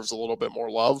deserves a little bit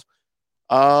more love.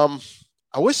 I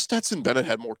wish Stetson Bennett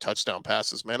had more touchdown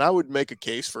passes, man. I would make a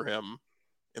case for him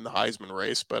in the Heisman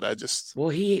race, but I just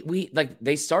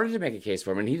they started to make a case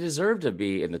for him, and he deserved to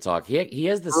be in the talk. He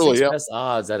has the really, sixth best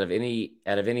odds out of any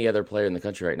other player in the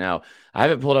country right now. I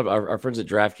haven't pulled up our friends at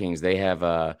DraftKings. They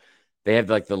have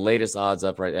like the latest odds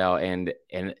up right now, and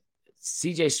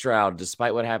CJ Stroud,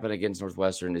 despite what happened against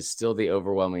Northwestern, is still the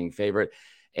overwhelming favorite.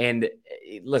 And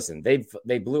listen,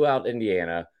 they blew out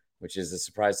Indiana, which is a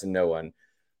surprise to no one,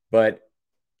 but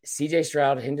CJ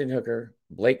Stroud, Hendon Hooker,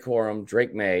 Blake Corum,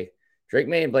 Drake May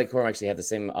and Blake Corum actually have the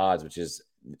same odds, which is,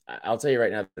 I'll tell you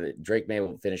right now that Drake May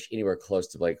will finish anywhere close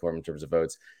to Blake Corum in terms of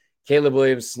votes. Caleb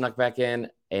Williams snuck back in,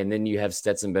 and then you have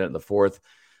Stetson Bennett the fourth,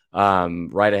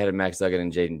 right ahead of Max Duggan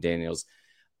and Jaden Daniels.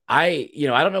 I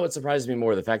don't know what surprises me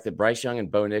more, the fact that Bryce Young and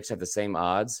Bo Nix have the same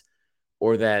odds,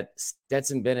 or that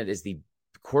Stetson Bennett is the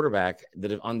quarterback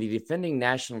that on the defending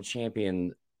national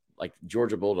champion, like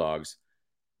Georgia Bulldogs,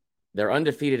 they're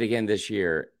undefeated again this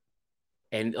year.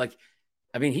 And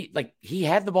he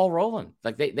had the ball rolling.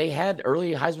 Like they had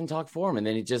early Heisman talk for him, and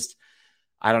then he just,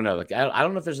 I don't know. Like I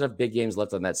don't know if there's enough big games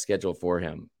left on that schedule for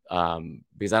him.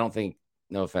 Because I don't think,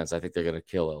 no offense, I think they're going to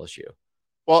kill LSU.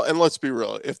 Well, and let's be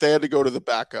real. If they had to go to the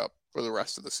backup for the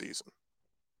rest of the season,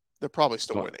 they're probably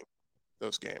still winning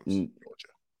those games. Georgia.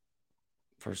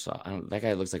 First off, that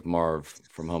guy looks like Marv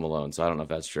from Home Alone, so I don't know if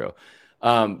that's true.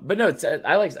 But no,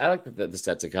 I like the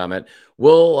Stetson comment.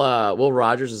 Will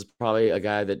Rogers is probably a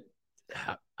guy that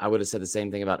I would have said the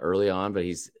same thing about early on, but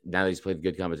now that he's played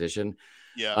good competition.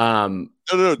 Yeah.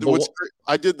 No.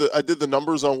 I did the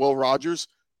numbers on Will Rogers.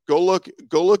 Go look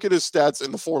at his stats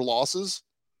in the 4 losses.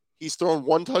 He's thrown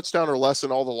 1 touchdown or less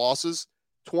in all the losses.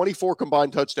 24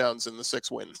 combined touchdowns in the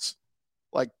 6 wins.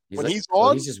 Like he's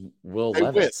on, he's just Will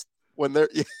Levis. When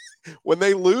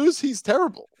they lose, he's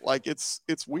terrible. Like it's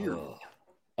weird.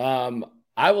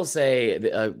 I will say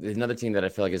another team that I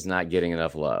feel like is not getting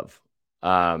enough love.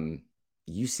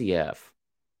 UCF.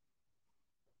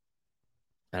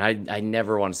 And I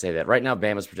never want to say that. Right now,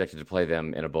 Bama's projected to play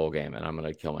them in a bowl game, and I'm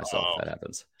going to kill myself if that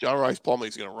happens. John Rice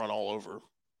Plumlee's going to run all over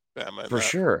Bama. For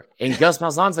sure. And Gus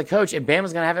Malzahn's the coach, and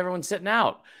Bama's going to have everyone sitting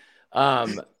out. I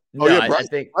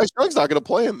think Bryce Young's not going to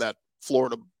play in that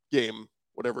Florida game,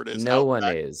 whatever it is. No one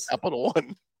is. Capital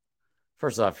One.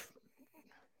 First off,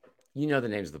 you know the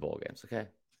names of the bowl games, okay?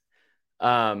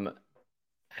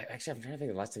 Actually, I'm trying to think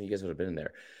of the last time you guys would have been in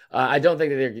there. I don't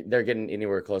think that they're getting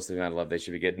anywhere close to the amount of love they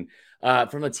should be getting.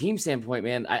 From a team standpoint,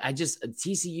 man, I just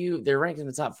TCU, they're ranked in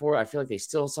the top 4. I feel like they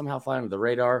still somehow fly under the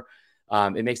radar.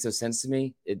 It makes no sense to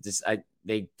me.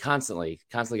 They constantly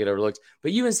get overlooked.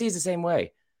 But UNC is the same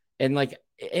way, and I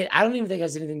don't even think it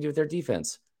has anything to do with their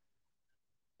defense.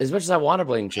 As much as I want to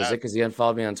blame Chiswick because he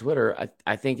unfollowed me on Twitter,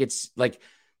 I think it's like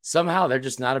somehow they're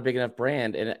just not a big enough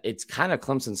brand, and it's kind of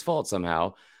Clemson's fault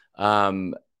somehow.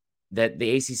 That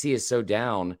the ACC is so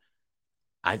down.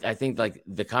 I think like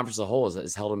the conference as a whole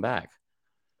has held them back.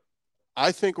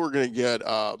 I think we're going to get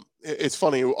it's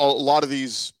funny. A lot of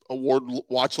these award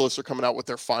watch lists are coming out with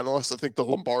their finalists. I think the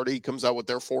Lombardi comes out with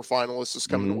their 4 finalists this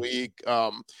coming week.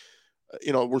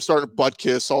 We're starting to butt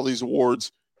kiss all these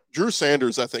awards. Drew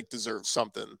Sanders, I think, deserves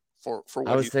something for what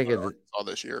I was thinking all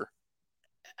this year.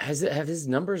 Have his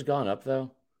numbers gone up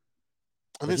though?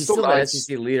 I mean, he's still the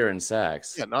SEC leader in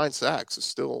sacks. Yeah, 9 sacks is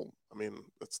still. I mean,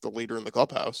 that's the leader in the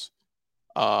clubhouse.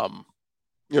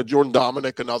 Jordan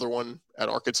Dominic, another one at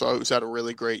Arkansas, who's had a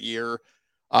really great year.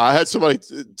 I had somebody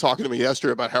talking to me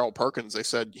yesterday about Harold Perkins. They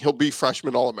said he'll be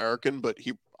freshman All-American, but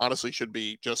he honestly should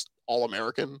be just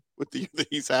All-American with the year that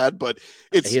he's had. But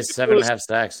he has 7.5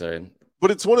 sacks.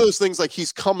 But it's one of those things like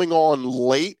he's coming on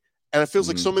late, and it feels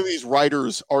like so many of these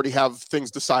writers already have things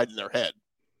decided in their head.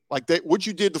 Like what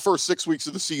you did the first 6 weeks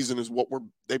of the season is what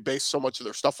they base so much of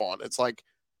their stuff on. It's like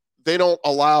they don't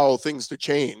allow things to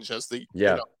change as the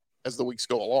weeks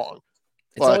go along.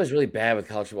 It's always really bad with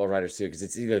college football writers too, because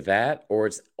it's either that or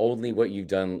it's only what you've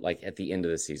done like at the end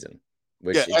of the season.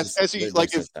 Which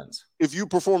if you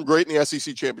perform great in the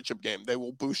SEC championship game, they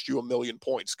will boost you 1,000,000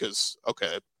 points because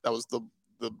that was the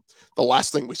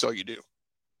last thing we saw you do.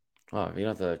 Oh, you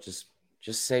don't have to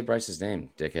just say Bryce's name,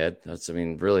 dickhead. That's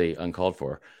really uncalled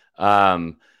for.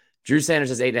 Drew Sanders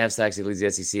has 8.5 sacks. He leads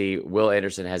the SEC. Will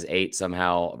Anderson has 8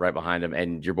 somehow right behind him.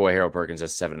 And your boy Harold Perkins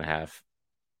has 7.5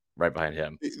 right behind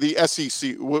him. The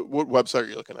SEC, what website are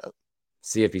you looking at?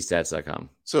 CFBstats.com.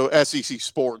 So SEC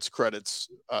Sports credits,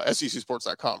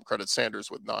 SECsports.com credits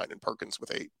Sanders with 9 and Perkins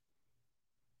with 8.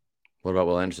 What about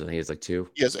Will Anderson? He has like 2.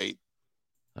 He has 8.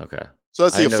 Okay. So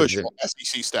that's the official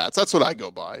SEC stats. That's what I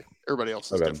go by. Everybody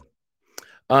else is different.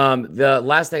 The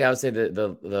last thing I would say that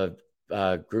the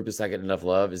group is not getting enough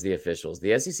love is the officials.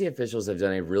 The SEC officials have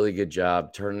done a really good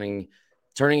job turning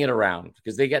it around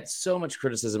because they get so much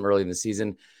criticism early in the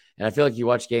season. And I feel like you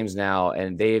watch games now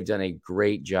and they have done a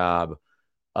great job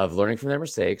of learning from their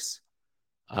mistakes,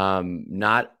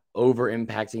 not over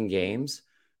impacting games,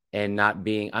 and not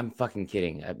being, I'm fucking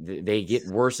kidding. They get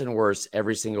worse and worse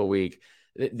every single week.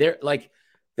 They're like,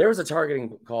 there was a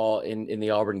targeting call in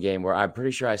the Auburn game where I'm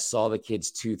pretty sure I saw the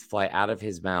kid's tooth fly out of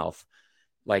his mouth.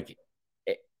 Like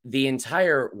the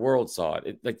entire world saw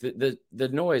it. Like the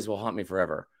noise will haunt me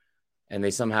forever. And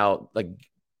they somehow, like,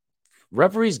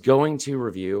 referees going to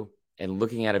review and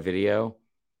looking at a video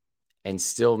and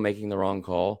still making the wrong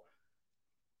call.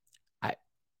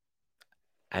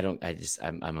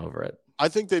 I'm over it. I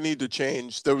think they need to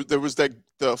change. There was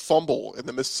the fumble in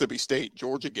the Mississippi State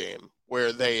Georgia game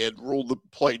where they had ruled the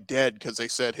play dead because they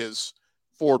said his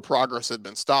forward progress had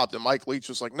been stopped. And Mike Leach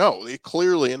was like, no, they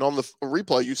clearly, and on the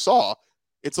replay you saw,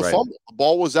 it's a fumble. The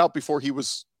ball was out before he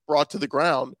was brought to the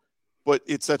ground, but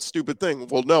it's that stupid thing.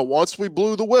 Well, no, once we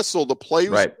blew the whistle, the play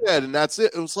was dead, and that's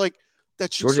it. It was like,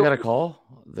 that should Georgia got a call.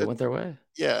 They went their way.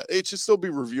 Yeah, it should still be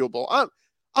reviewable.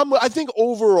 I think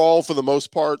overall, for the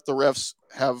most part, the refs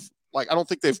have, like, I don't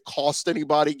think they've cost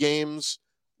anybody games.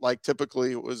 Like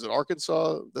typically, was it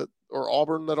Arkansas or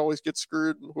Auburn that always gets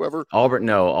screwed? Whoever.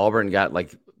 Auburn got,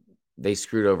 like, they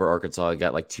screwed over Arkansas and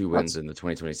got like 2 wins in the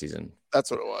 2020 season. That's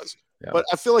what it was. Yeah. But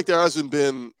I feel like there hasn't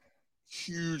been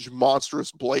huge,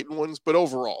 monstrous, blatant ones. But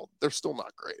overall, they're still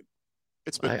not great.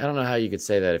 I don't know how you could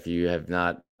say that if you have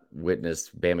not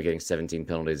witnessed Bama getting 17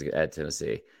 penalties at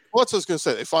Tennessee. Well, that's what I was going to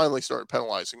say. They finally started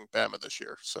penalizing Bama this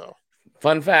year. So,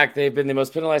 fun fact, they've been the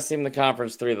most penalized team in the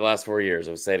conference 3 of the last 4 years.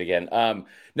 I'll say it again.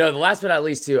 No, the last but not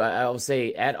least, too, I will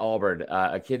say at Auburn,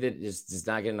 a kid that just does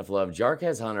not get enough love.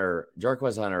 Jarquez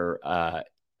Hunter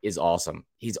is awesome.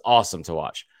 He's awesome to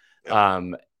watch.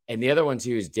 Yep. And the other one,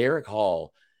 too, is Derek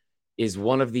Hall is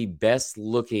one of the best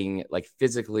looking, like,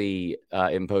 physically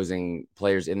imposing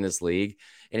players in this league.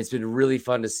 And it's been really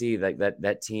fun to see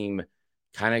that team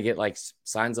kind of get, like,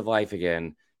 signs of life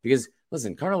again. Because,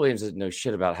 listen, Connor Williams doesn't know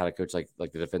shit about how to coach like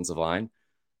the defensive line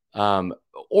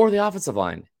or the offensive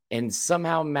line. And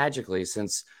somehow, magically,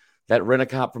 since that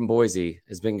rent-a-cop from Boise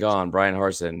has been gone, Brian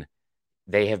Harsin,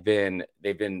 they've been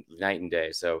night and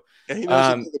day. So yeah, he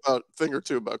knows a thing or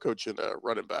two about coaching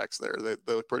running backs there. They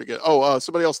look pretty good. Oh,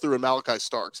 somebody else threw in Malachi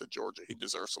Starks at Georgia. He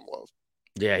deserves some love.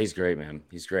 Yeah, he's great, man.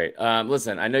 He's great.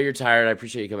 Listen, I know you're tired. I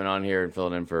appreciate you coming on here and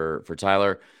filling in for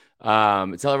Tyler.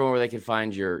 Tell everyone where they can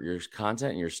find your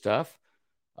content and your stuff.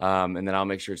 And then I'll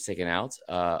make sure it's taken out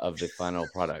of the final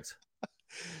product.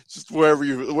 Just wherever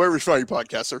you find your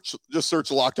podcast, just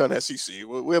search Locked On SEC.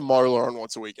 We have Marler on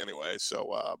once a week anyway.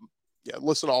 So, yeah,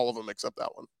 listen to all of them except that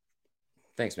one.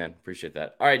 Thanks, man. Appreciate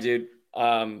that. All right, dude.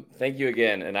 Thank you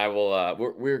again. And I will,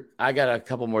 I got a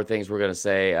couple more things we're going to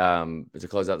say to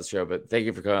close out the show, but thank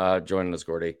you for joining us,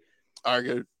 Gordy. All right,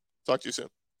 good. Talk to you soon.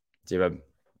 See you, bud.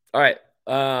 All right.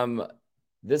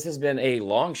 This has been a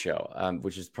long show,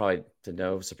 which is probably to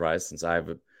no surprise since I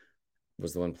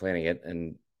was the one planning it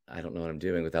and I don't know what I'm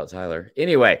doing without Tyler.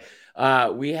 Anyway,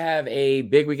 we have a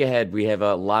big week ahead. We have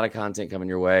a lot of content coming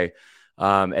your way.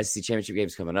 SEC championship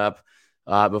games coming up.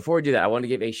 Before we do that, I want to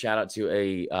give a shout out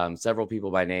to several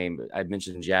people by name. I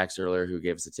mentioned Jax earlier, who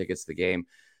gave us the tickets to the game.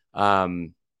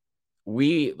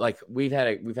 We've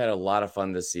had a lot of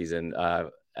fun this season.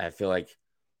 I feel like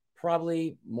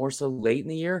probably more so late in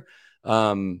the year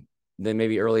than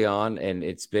maybe early on, and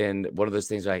it's been one of those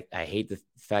things where I hate the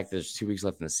fact that there's 2 weeks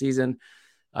left in the season.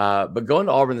 But going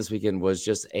to Auburn this weekend was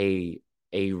just a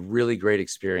really great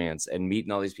experience, and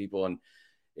meeting all these people, and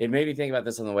it made me think about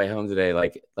this on the way home today.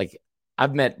 Like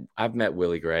I've met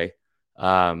Willie Gray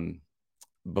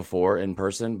before in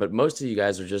person, but most of you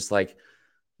guys are just like,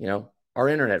 our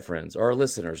internet friends or our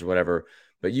listeners or whatever.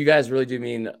 But you guys really do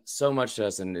mean so much to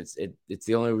us, and it's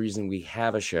the only reason we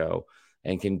have a show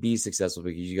and can be successful,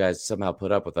 because you guys somehow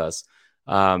put up with us.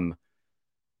 And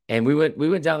we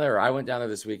went down there. I went down there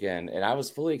this weekend, and I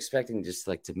was fully expecting just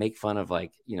like to make fun of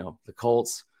the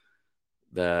Colts,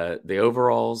 the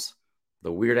overalls,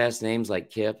 the weird ass names like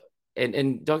Kip.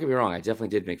 And don't get me wrong, I definitely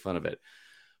did make fun of it,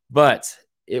 but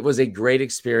it was a great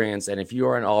experience. And if you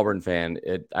are an Auburn fan,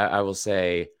 I will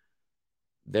say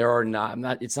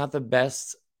it's not the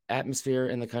best atmosphere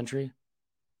in the country,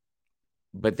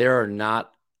 but there are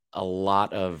not a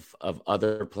lot of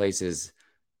other places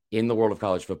in the world of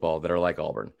college football that are like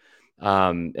Auburn.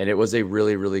 And it was a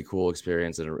really, really cool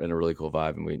experience and a really cool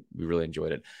vibe. And we really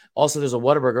enjoyed it. Also, there's a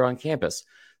Whataburger on campus.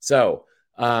 So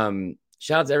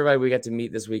shout out to everybody we got to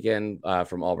meet this weekend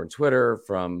from Auburn Twitter,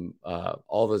 from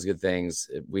all those good things.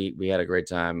 We had a great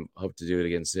time. Hope to do it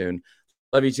again soon.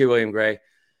 Love you too, William Gray.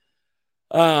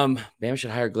 Bama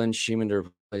should hire Glenn Schumann to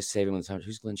replace Saban when the time.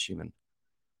 Who's Glenn Schumann?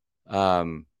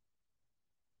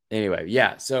 Anyway,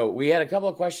 yeah. So we had a couple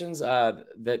of questions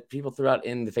that people threw out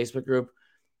in the Facebook group.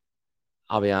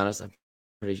 I'll be honest,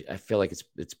 I feel like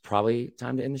it's probably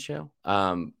time to end the show.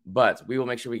 But we will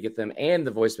make sure we get them and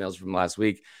the voicemails from last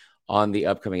week on the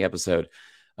upcoming episode.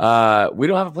 We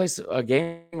don't have a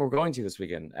game we're going to this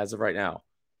weekend as of right now.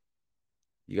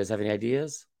 You guys have any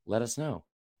ideas? Let us know.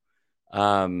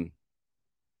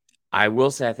 I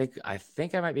will say I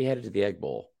think I might be headed to the Egg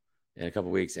Bowl in a couple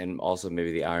of weeks, and also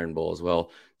maybe the Iron Bowl as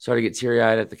well. Started to get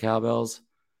teary-eyed at the cowbells.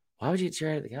 Why would you get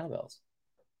teary-eyed at the cowbells?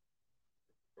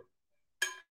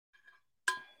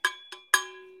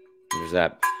 There's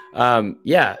that.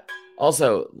 Yeah.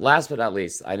 Also, last but not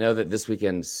least, I know that this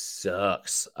weekend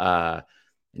sucks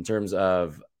in terms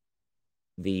of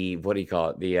the, what do you call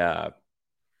it?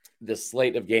 The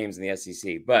slate of games in the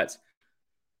SEC. But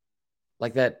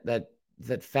like that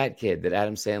fat kid that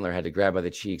Adam Sandler had to grab by the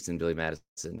cheeks in Billy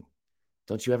Madison.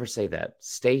 Don't you ever say that.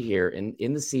 Stay here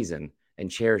in the season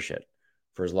and cherish it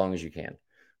for as long as you can.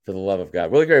 For the love of God.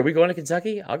 Willie Gray, are we going to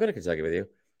Kentucky? I'll go to Kentucky with you.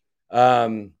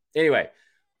 Anyway,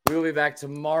 we will be back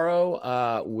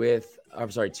tomorrow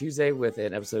Tuesday with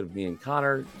an episode of me and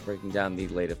Connor breaking down the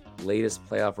latest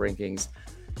playoff rankings.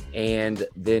 And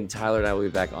then Tyler and I will be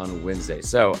back on Wednesday.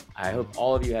 So I hope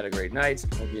all of you had a great night.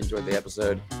 Hope you enjoyed the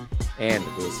episode. And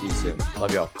we'll see you soon.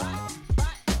 Love y'all.